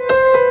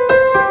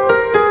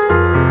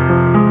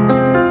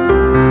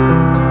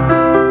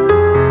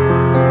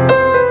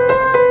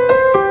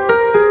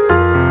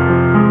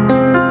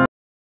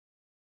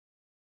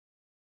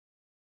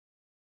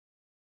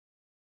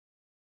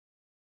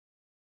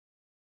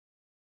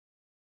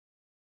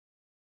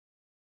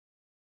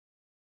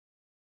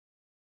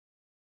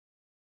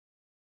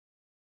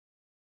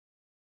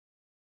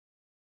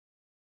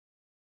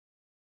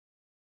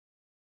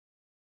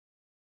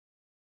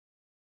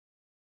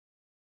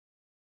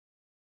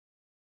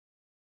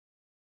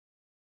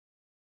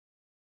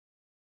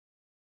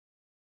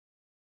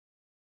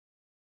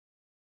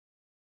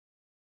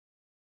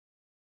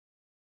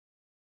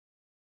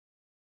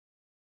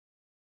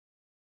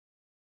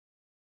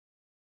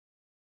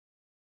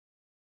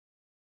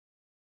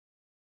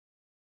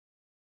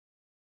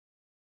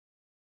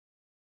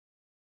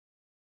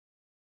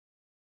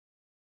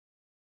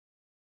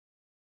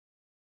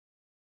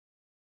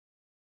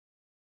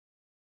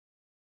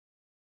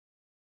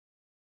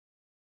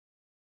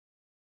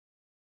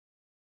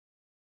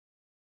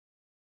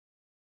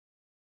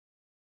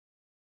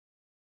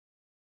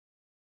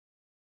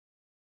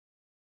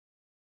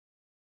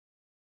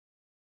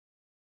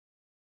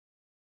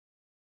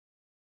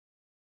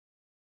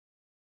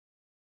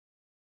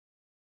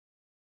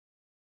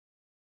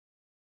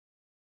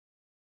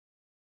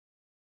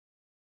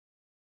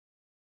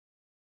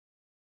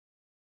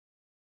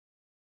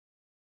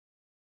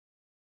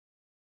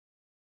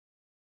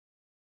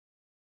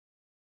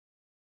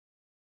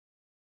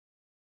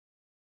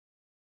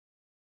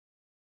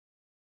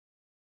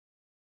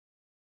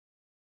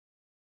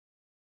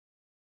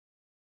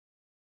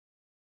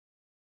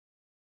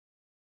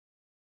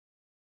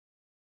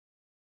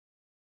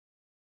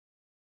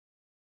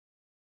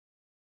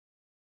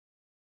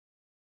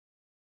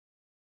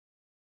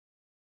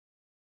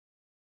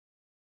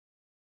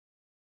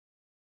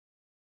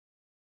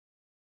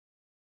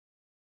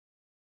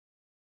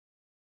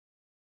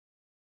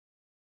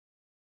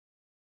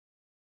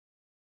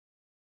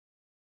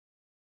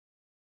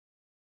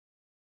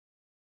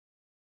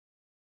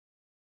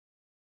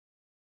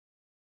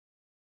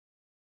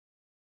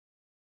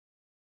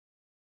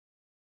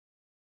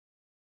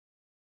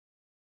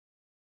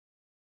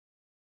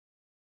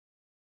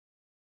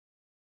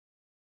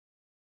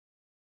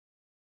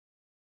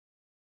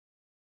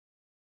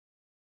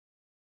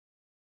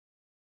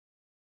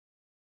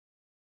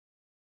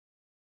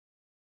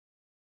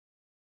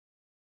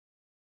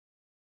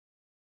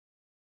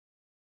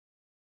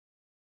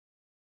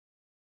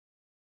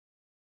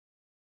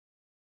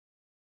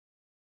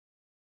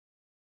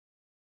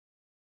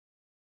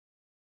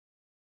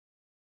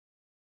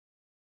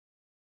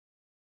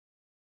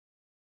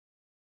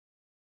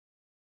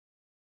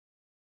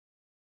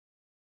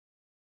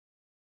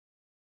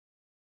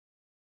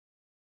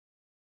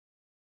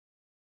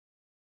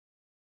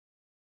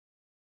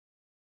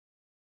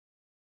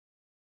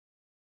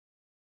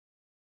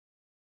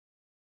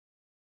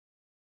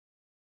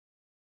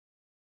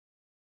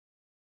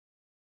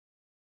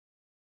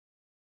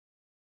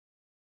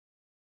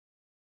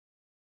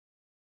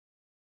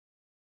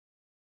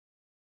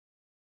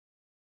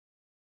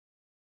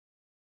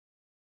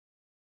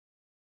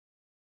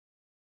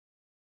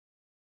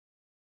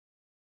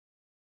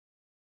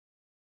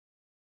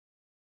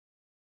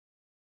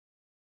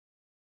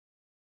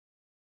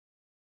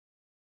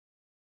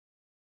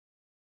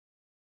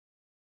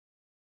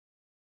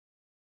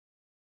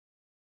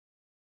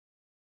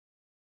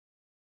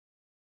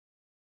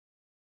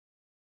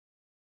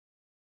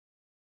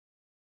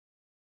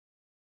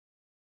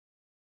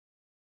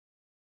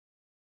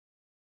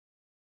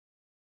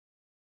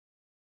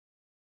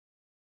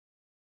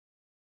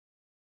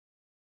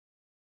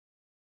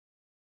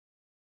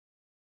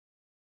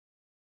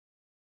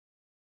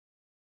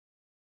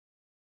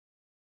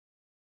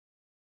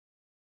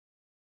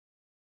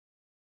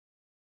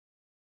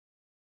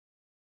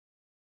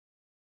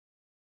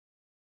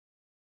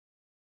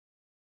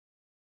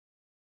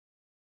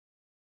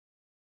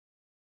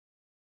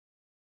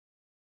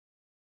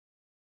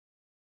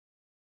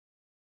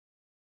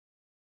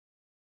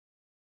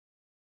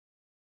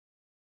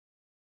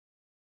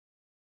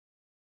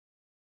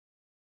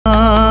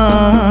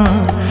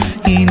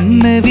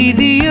 ഇന്ന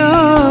വിധിയോ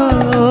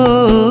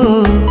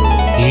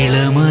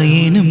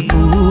ഇളമയനും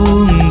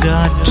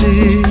പൂങ്കാറ്റ്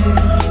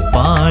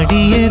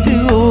പാടിയത്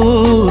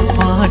ഓർ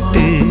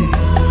പാട്ട്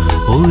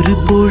ഒരു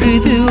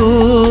പൊഴുത്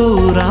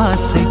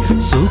ഓരാസை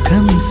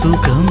സുഖം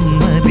സുഖം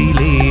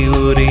അതിലേ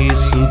ഒരേ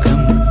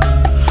സുഖം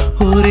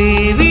ഒരേ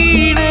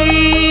വീണை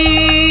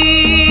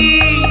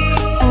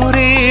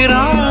ഒരേ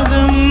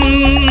രാഗം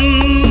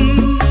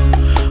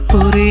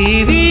ഒരേ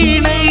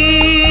വീണை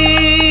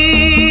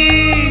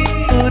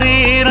ഒരേ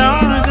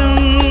രാഗം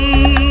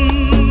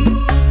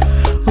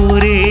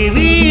ഒരേ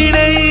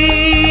വീണை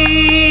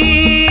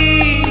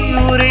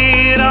ഒരേ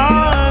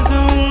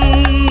രാഗം.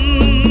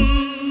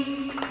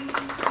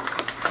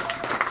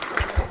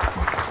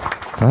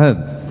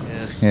 ഫഹദ്,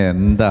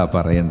 എന്താ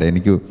പറയണ്ടേ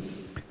എനിക്ക്.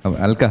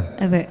 അൽക്ക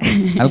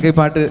ഈ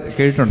പാട്ട്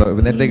കേട്ടിട്ടുണ്ടോ?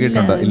 നേരത്തെ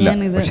കേട്ടിട്ടുണ്ടോ? ഇല്ല.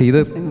 പക്ഷെ ഇത്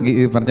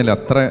പറഞ്ഞാൽ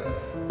അത്ര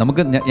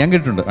നമുക്ക് ഞാൻ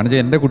കേട്ടിട്ടുണ്ട്. കാരണം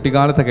എൻ്റെ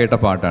കുട്ടിക്കാലത്ത് കേട്ട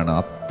പാട്ടാണ്.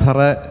 അത്ര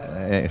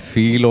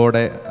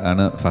ഫീലോടെ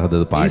ആണ് ഫഹദ്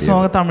പാടി.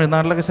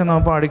 തമിഴ്നാട്ടിലൊക്കെ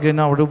നമ്മൾ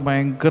പാടിക്കഴിഞ്ഞാൽ അവിടെ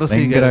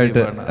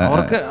ഭയങ്കരമായിട്ട്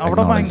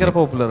അവിടെ ഭയങ്കര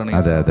പോപ്പുലറാണ്.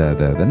 അതെ അതെ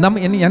അതെ അതെ.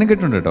 ഞാൻ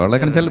കേട്ടിട്ടുണ്ട് കേട്ടോ.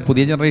 വളരെ വെച്ചാൽ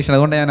പുതിയ ജനറേഷൻ.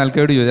 അതുകൊണ്ട് ഞാൻ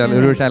അൽക്കയോട് ചോദിച്ചാൽ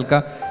ഒരു പക്ഷേ അൽക്ക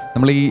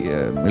നമ്മൾ ഈ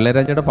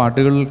ഇളയരാജയുടെ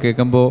പാട്ടുകൾ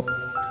കേൾക്കുമ്പോൾ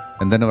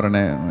എന്താണ്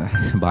പറയണേ,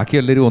 ബാക്കി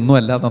എല്ലാവരും ഒന്നും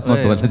അല്ലാതെ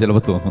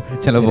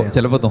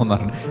ചിലപ്പോൾ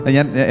തോന്നാറുണ്ട്.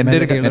 എൻ്റെ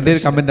ഒരു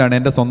കമൻറ്റാണ്,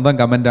 എൻ്റെ സ്വന്തം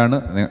കമൻറ്റാണ്.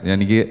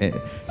 എനിക്ക്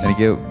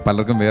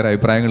പലർക്കും വേറെ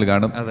അഭിപ്രായങ്ങൾ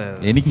കാണും.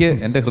 എനിക്ക്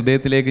എൻ്റെ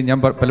ഹൃദയത്തിലേക്ക് ഞാൻ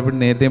പലപ്പോഴും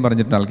നേരത്തെയും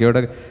പറഞ്ഞിട്ടുണ്ട്,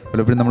 ആൾക്കയോടെ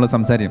പലപ്പോഴും നമ്മൾ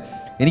സംസാരിക്കും.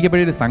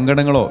 എനിക്കെപ്പോഴും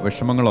സങ്കടങ്ങളോ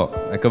വിഷമങ്ങളോ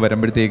ഒക്കെ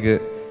വരുമ്പോഴത്തേക്ക്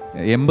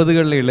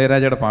 80കളിലെ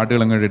ഇളയരാജയുടെ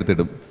പാട്ടുകൾ അങ്ങോട്ട്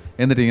എടുത്തിടും.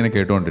 എന്നിട്ട് ഇങ്ങനെ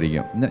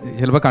കേട്ടുകൊണ്ടിരിക്കും.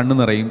 ചിലപ്പോൾ കണ്ണ്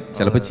നിറയും,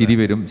 ചിലപ്പോൾ ചിരി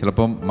വരും,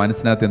 ചിലപ്പം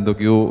മനസ്സിനകത്ത്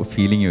എന്തൊക്കെയോ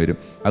ഫീലിംഗ് വരും.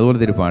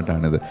 അതുപോലത്തെ ഒരു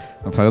പാട്ടാണിത്.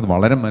 ഫഹദ്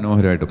വളരെ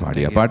മനോഹരമായിട്ട്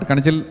പാടി. ആ പാട്ട്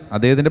കാണിച്ചാൽ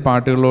അദ്ദേഹത്തിൻ്റെ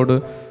പാട്ടുകളോട്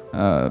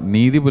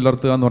നീതി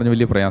പുലർത്തുക എന്ന് പറഞ്ഞ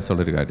വലിയ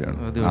പ്രയാസമുള്ളൊരു കാര്യമാണ്.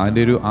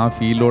 അതിൻ്റെ ഒരു ആ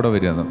ഫീലോടെ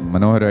വരിക.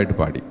 മനോഹരമായിട്ട്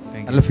പാടി.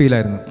 നല്ല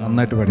ഫീലായിരുന്നു,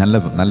 നന്നായിട്ട് പാടി.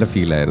 നല്ല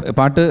ഫീലായിരുന്നു.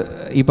 പാട്ട്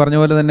ഈ പറഞ്ഞ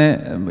പോലെ തന്നെ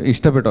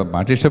ഇഷ്ടപ്പെട്ടോ?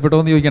 പാട്ട് ഇഷ്ടപ്പെട്ടോ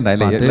എന്ന് ചോദിക്കണ്ട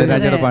അല്ലേ?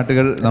 ഇളയരാജയുടെ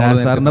പാട്ടുകൾ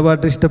സാറിന്റെ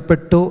പാട്ട്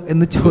ഇഷ്ടപ്പെട്ടോ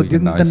എന്ന്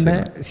ചോദ്യം തന്നെ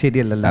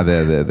ശരിയല്ലല്ലോ. അതെ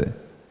അതെ അതെ.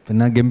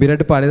 പിന്നെ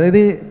ഗംഭീരമായിട്ട് പാടി. അതായത്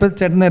ഇപ്പൊ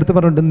ചേട്ടൻ നേരത്തെ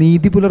പറഞ്ഞിട്ടുണ്ട്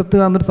നീതി പുലർത്തുക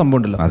എന്നൊരു സംഭവം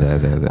ഉണ്ടല്ലോ.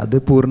 അത്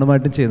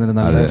പൂർണ്ണമായിട്ടും ചെയ്യുന്നുണ്ട്.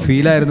 നല്ല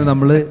ഫീലായിരുന്നു.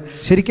 നമ്മള്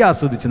ശരിക്കും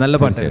ആസ്വദിച്ചു. നല്ല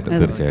പാട്ടായിരുന്നു.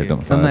 തീർച്ചയായിട്ടും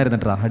നന്നായിരുന്നു.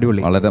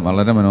 അടിപൊളി. വളരെ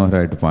വളരെ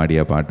മനോഹരമായിട്ട് പാടിയ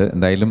പാട്ട്.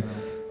 എന്തായാലും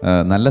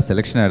നല്ല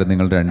സെലക്ഷൻ ആയിരുന്നു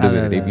നിങ്ങൾ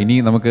രണ്ടുപേരുടെയും. ഇനി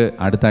നമുക്ക്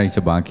അടുത്ത ആഴ്ച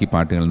ബാക്കി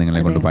പാട്ടുകൾ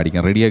നിങ്ങളെ കൊണ്ട്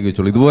പാടിക്കാൻ റെഡിയാക്കി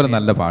വെച്ചോളൂ. ഇതുപോലെ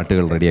നല്ല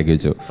പാട്ടുകൾ റെഡിയാക്കി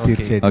വെച്ചു.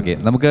 ഓക്കെ,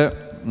 നമുക്ക്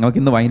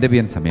ഇന്ന് വൈൻഡപ്പ്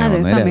ചെയ്യാൻ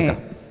സമയമാണ് അല്ലേ?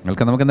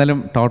 നമുക്ക്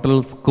എന്തായാലും ടോട്ടൽ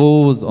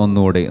സ്കോർസ്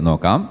ഒന്നുകൂടെ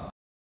നോക്കാം.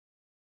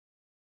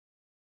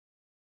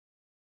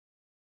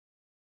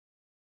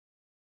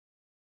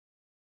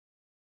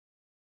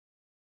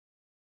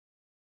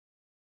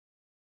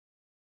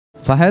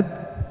 ഫഹദ്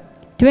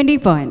 20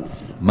 points.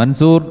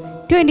 മൻസൂർ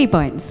 20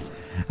 points.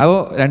 അപ്പോൾ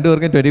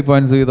രണ്ടുപേർക്കും 20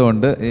 പോയിന്റ്സ്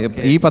വീതമുണ്ട്.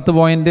 ഈ 10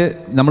 പോയിന്റ്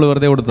നമ്മൾ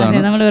വെറുതെ കൊടുത്തതാണ്.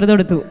 വെറുതെ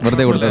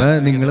കൊടുത്തത്.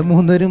 നിങ്ങൾ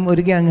മൂന്നുപേരും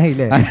ഒരു ഗ്യാങ്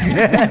ആയില്ലേ?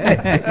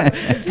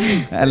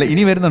 അല്ല,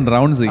 ഇനി വരുന്നുണ്ട്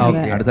റൗണ്ട്സ്.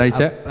 അടുത്ത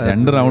ആഴ്ച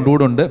 2 റൗണ്ട്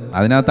കൂടെ ഉണ്ട്.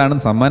 അതിനകത്താണ്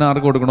സമ്മാനം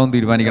ആർക്ക് കൊടുക്കണമെന്ന്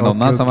തീരുമാനിക്കണം.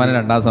 1ാം സമ്മാനം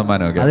 2ാം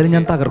സമ്മാനം ഒക്കെ. അതിൽ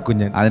ഞാൻ തകർക്കും.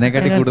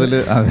 അതിനെക്കാട്ടി കൂടുതൽ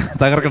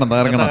തകർക്കണം.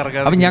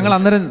 അപ്പൊ ഞങ്ങൾ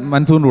അന്നേരം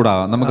മൻസൂറിന്റെ കൂടെ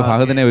ആവാം. നമുക്ക്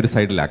ഫഹദിനെ ഒരു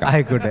സൈഡിലാക്കാം.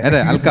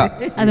 അതെ അൽക്ക,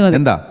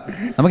 എന്താ?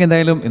 നമുക്ക്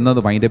എന്തായാലും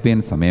ഇന്നത് വൈൻഡപ്പ്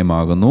ചെയ്യാൻ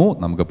സമയമാകുന്നു.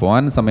 നമുക്ക്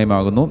പോകാൻ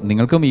സമയമാകുന്നു.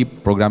 നിങ്ങൾക്കും ഈ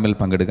പ്രോഗ്രാമിൽ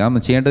പങ്കെടുക്കാം.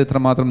 ചെയ്യേണ്ടത്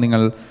ഇത്രമാത്രം.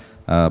 നിങ്ങൾ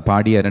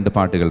പാടിയ 2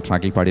 പാട്ടുകൾ,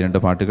 ട്രാക്കിൽ പാടിയ 2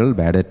 പാട്ടുകൾ,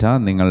 ബയോഡേറ്റ,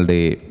 നിങ്ങളുടെ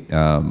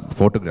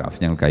ഫോട്ടോഗ്രാഫ്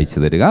ഞങ്ങൾക്ക് അയച്ചു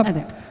തരിക.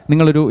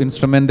 നിങ്ങളൊരു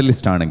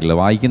ഇൻസ്ട്രുമെൻ്റലിസ്റ്റ് ആണെങ്കിൽ,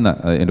 വായിക്കുന്ന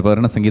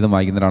ഉപകരണ സംഗീതം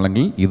വായിക്കുന്ന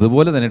ഒരാളെങ്കിൽ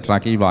ഇതുപോലെ തന്നെ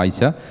ട്രാക്കിൽ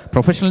വായിച്ച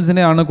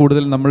പ്രൊഫഷണൽസിനെ ആണ്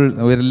കൂടുതൽ. നമ്മൾ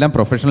ഇവരെല്ലാം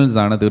പ്രൊഫഷണൽസ്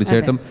ആണ്.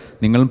 തീർച്ചയായിട്ടും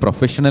നിങ്ങളും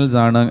പ്രൊഫഷണൽസ്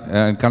ആണ്.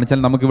 കാരണം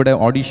വെച്ചാൽ നമുക്കിവിടെ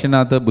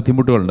ഓഡീഷനകത്ത്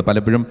ബുദ്ധിമുട്ടുകളുണ്ട്.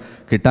 പലപ്പോഴും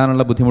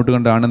കിട്ടാനുള്ള ബുദ്ധിമുട്ട്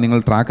കൊണ്ടാണ് നിങ്ങൾ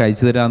ട്രാക്ക്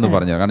അയച്ചു തരിക എന്ന്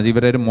പറഞ്ഞത്. കാരണം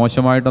ഇവരൊരു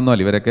മോശമായിട്ടൊന്നും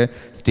അല്ല. ഇവരൊക്കെ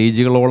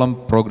സ്റ്റേജുകളോളം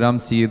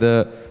പ്രോഗ്രാംസ് ചെയ്ത്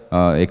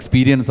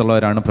എക്സ്പീരിയൻസ്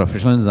ഉള്ളവരാണ്,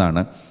 പ്രൊഫഷണൽസ്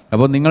ആണ്.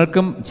 അപ്പോൾ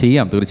നിങ്ങൾക്കും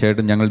ചെയ്യാം.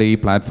 തീർച്ചയായിട്ടും ഞങ്ങളുടെ ഈ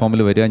പ്ലാറ്റ്ഫോമിൽ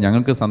വരിക.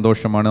 ഞങ്ങൾക്ക്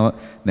സന്തോഷമാണ്.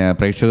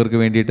 പ്രേക്ഷകർക്ക്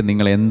വേണ്ടിയിട്ട്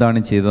നിങ്ങൾ എന്താണ്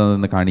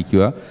ചെയ്തതെന്ന്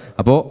കാണിക്കുക.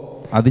 അപ്പോൾ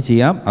അത്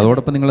ചെയ്യാം.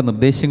 അതോടൊപ്പം നിങ്ങളുടെ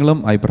നിർദ്ദേശങ്ങളും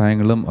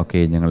അഭിപ്രായങ്ങളും ഒക്കെ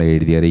ഞങ്ങളെ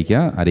എഴുതി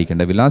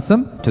അറിയിക്കേണ്ട വിലാസം: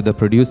 ടു ദ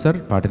പ്രൊഡ്യൂസർ,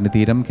 പാട്ടിൻ്റെ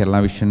തീരം, കേരള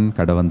വിഷൻ,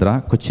 കടവന്ത്ര,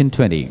 കൊച്ചിൻ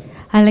 20.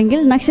 അല്ലെങ്കിൽ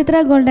നക്ഷത്ര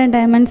ഗോൾഡ് ആൻഡ്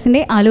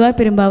ഡയമണ്ട്സിന്റെ ആലുവ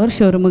പെരുമ്പാവൂർ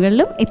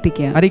ഷോറൂമുകളിലും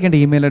എത്തിക്കുക. അറിയിക്കേണ്ട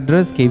ഇമെയിൽ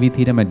അഡ്രസ്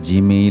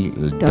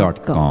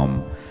kvtheeram@gmail.com.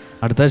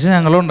 അടുത്ത ആഴ്ച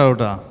ഞങ്ങളും ഉണ്ടാവും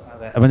കേട്ടോ.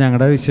 അപ്പൊ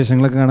ഞങ്ങളുടെ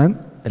വിശേഷങ്ങളൊക്കെ കാണാൻ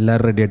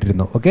എല്ലാവരും റെഡി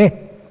ആയിട്ടിരുന്നു.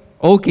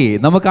 ഓക്കെ,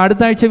 നമുക്ക്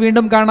അടുത്ത ആഴ്ച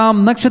വീണ്ടും കാണാം.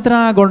 നക്ഷത്ര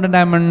ഗോൾഡൻ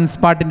ഡയമണ്ട്സ്,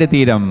 പാട്ടിന്റെ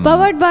തീരം,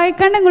 പവർഡ് ബൈ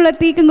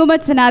കണ്ടംകുളത്തി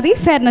കുങ്കുമച്ചനാദി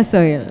ഫെയർനെസ്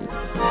ഓയിൽ,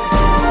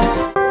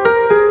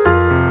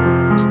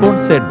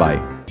 സ്പോൺസേഡ് ബൈ.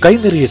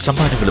 കൈനിറിയ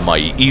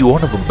സമ്മാനങ്ങളുമായി ഈ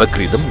ഓണവും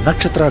ബക്രീദും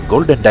നക്ഷത്ര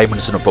ഗോൾഡൻ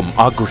ഡയമണ്ട്സിനൊപ്പം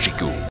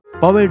ആഘോഷിക്കൂ.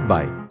 പവേഡ്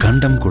ബൈ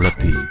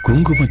കണ്ടംകുളത്തി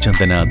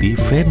കുങ്കുമചന്ദനാദി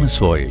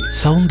ഫെയർനെസ് ഓയിൽ.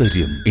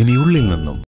 സൗന്ദര്യം ഇനി ഉള്ളിൽ നിന്നും.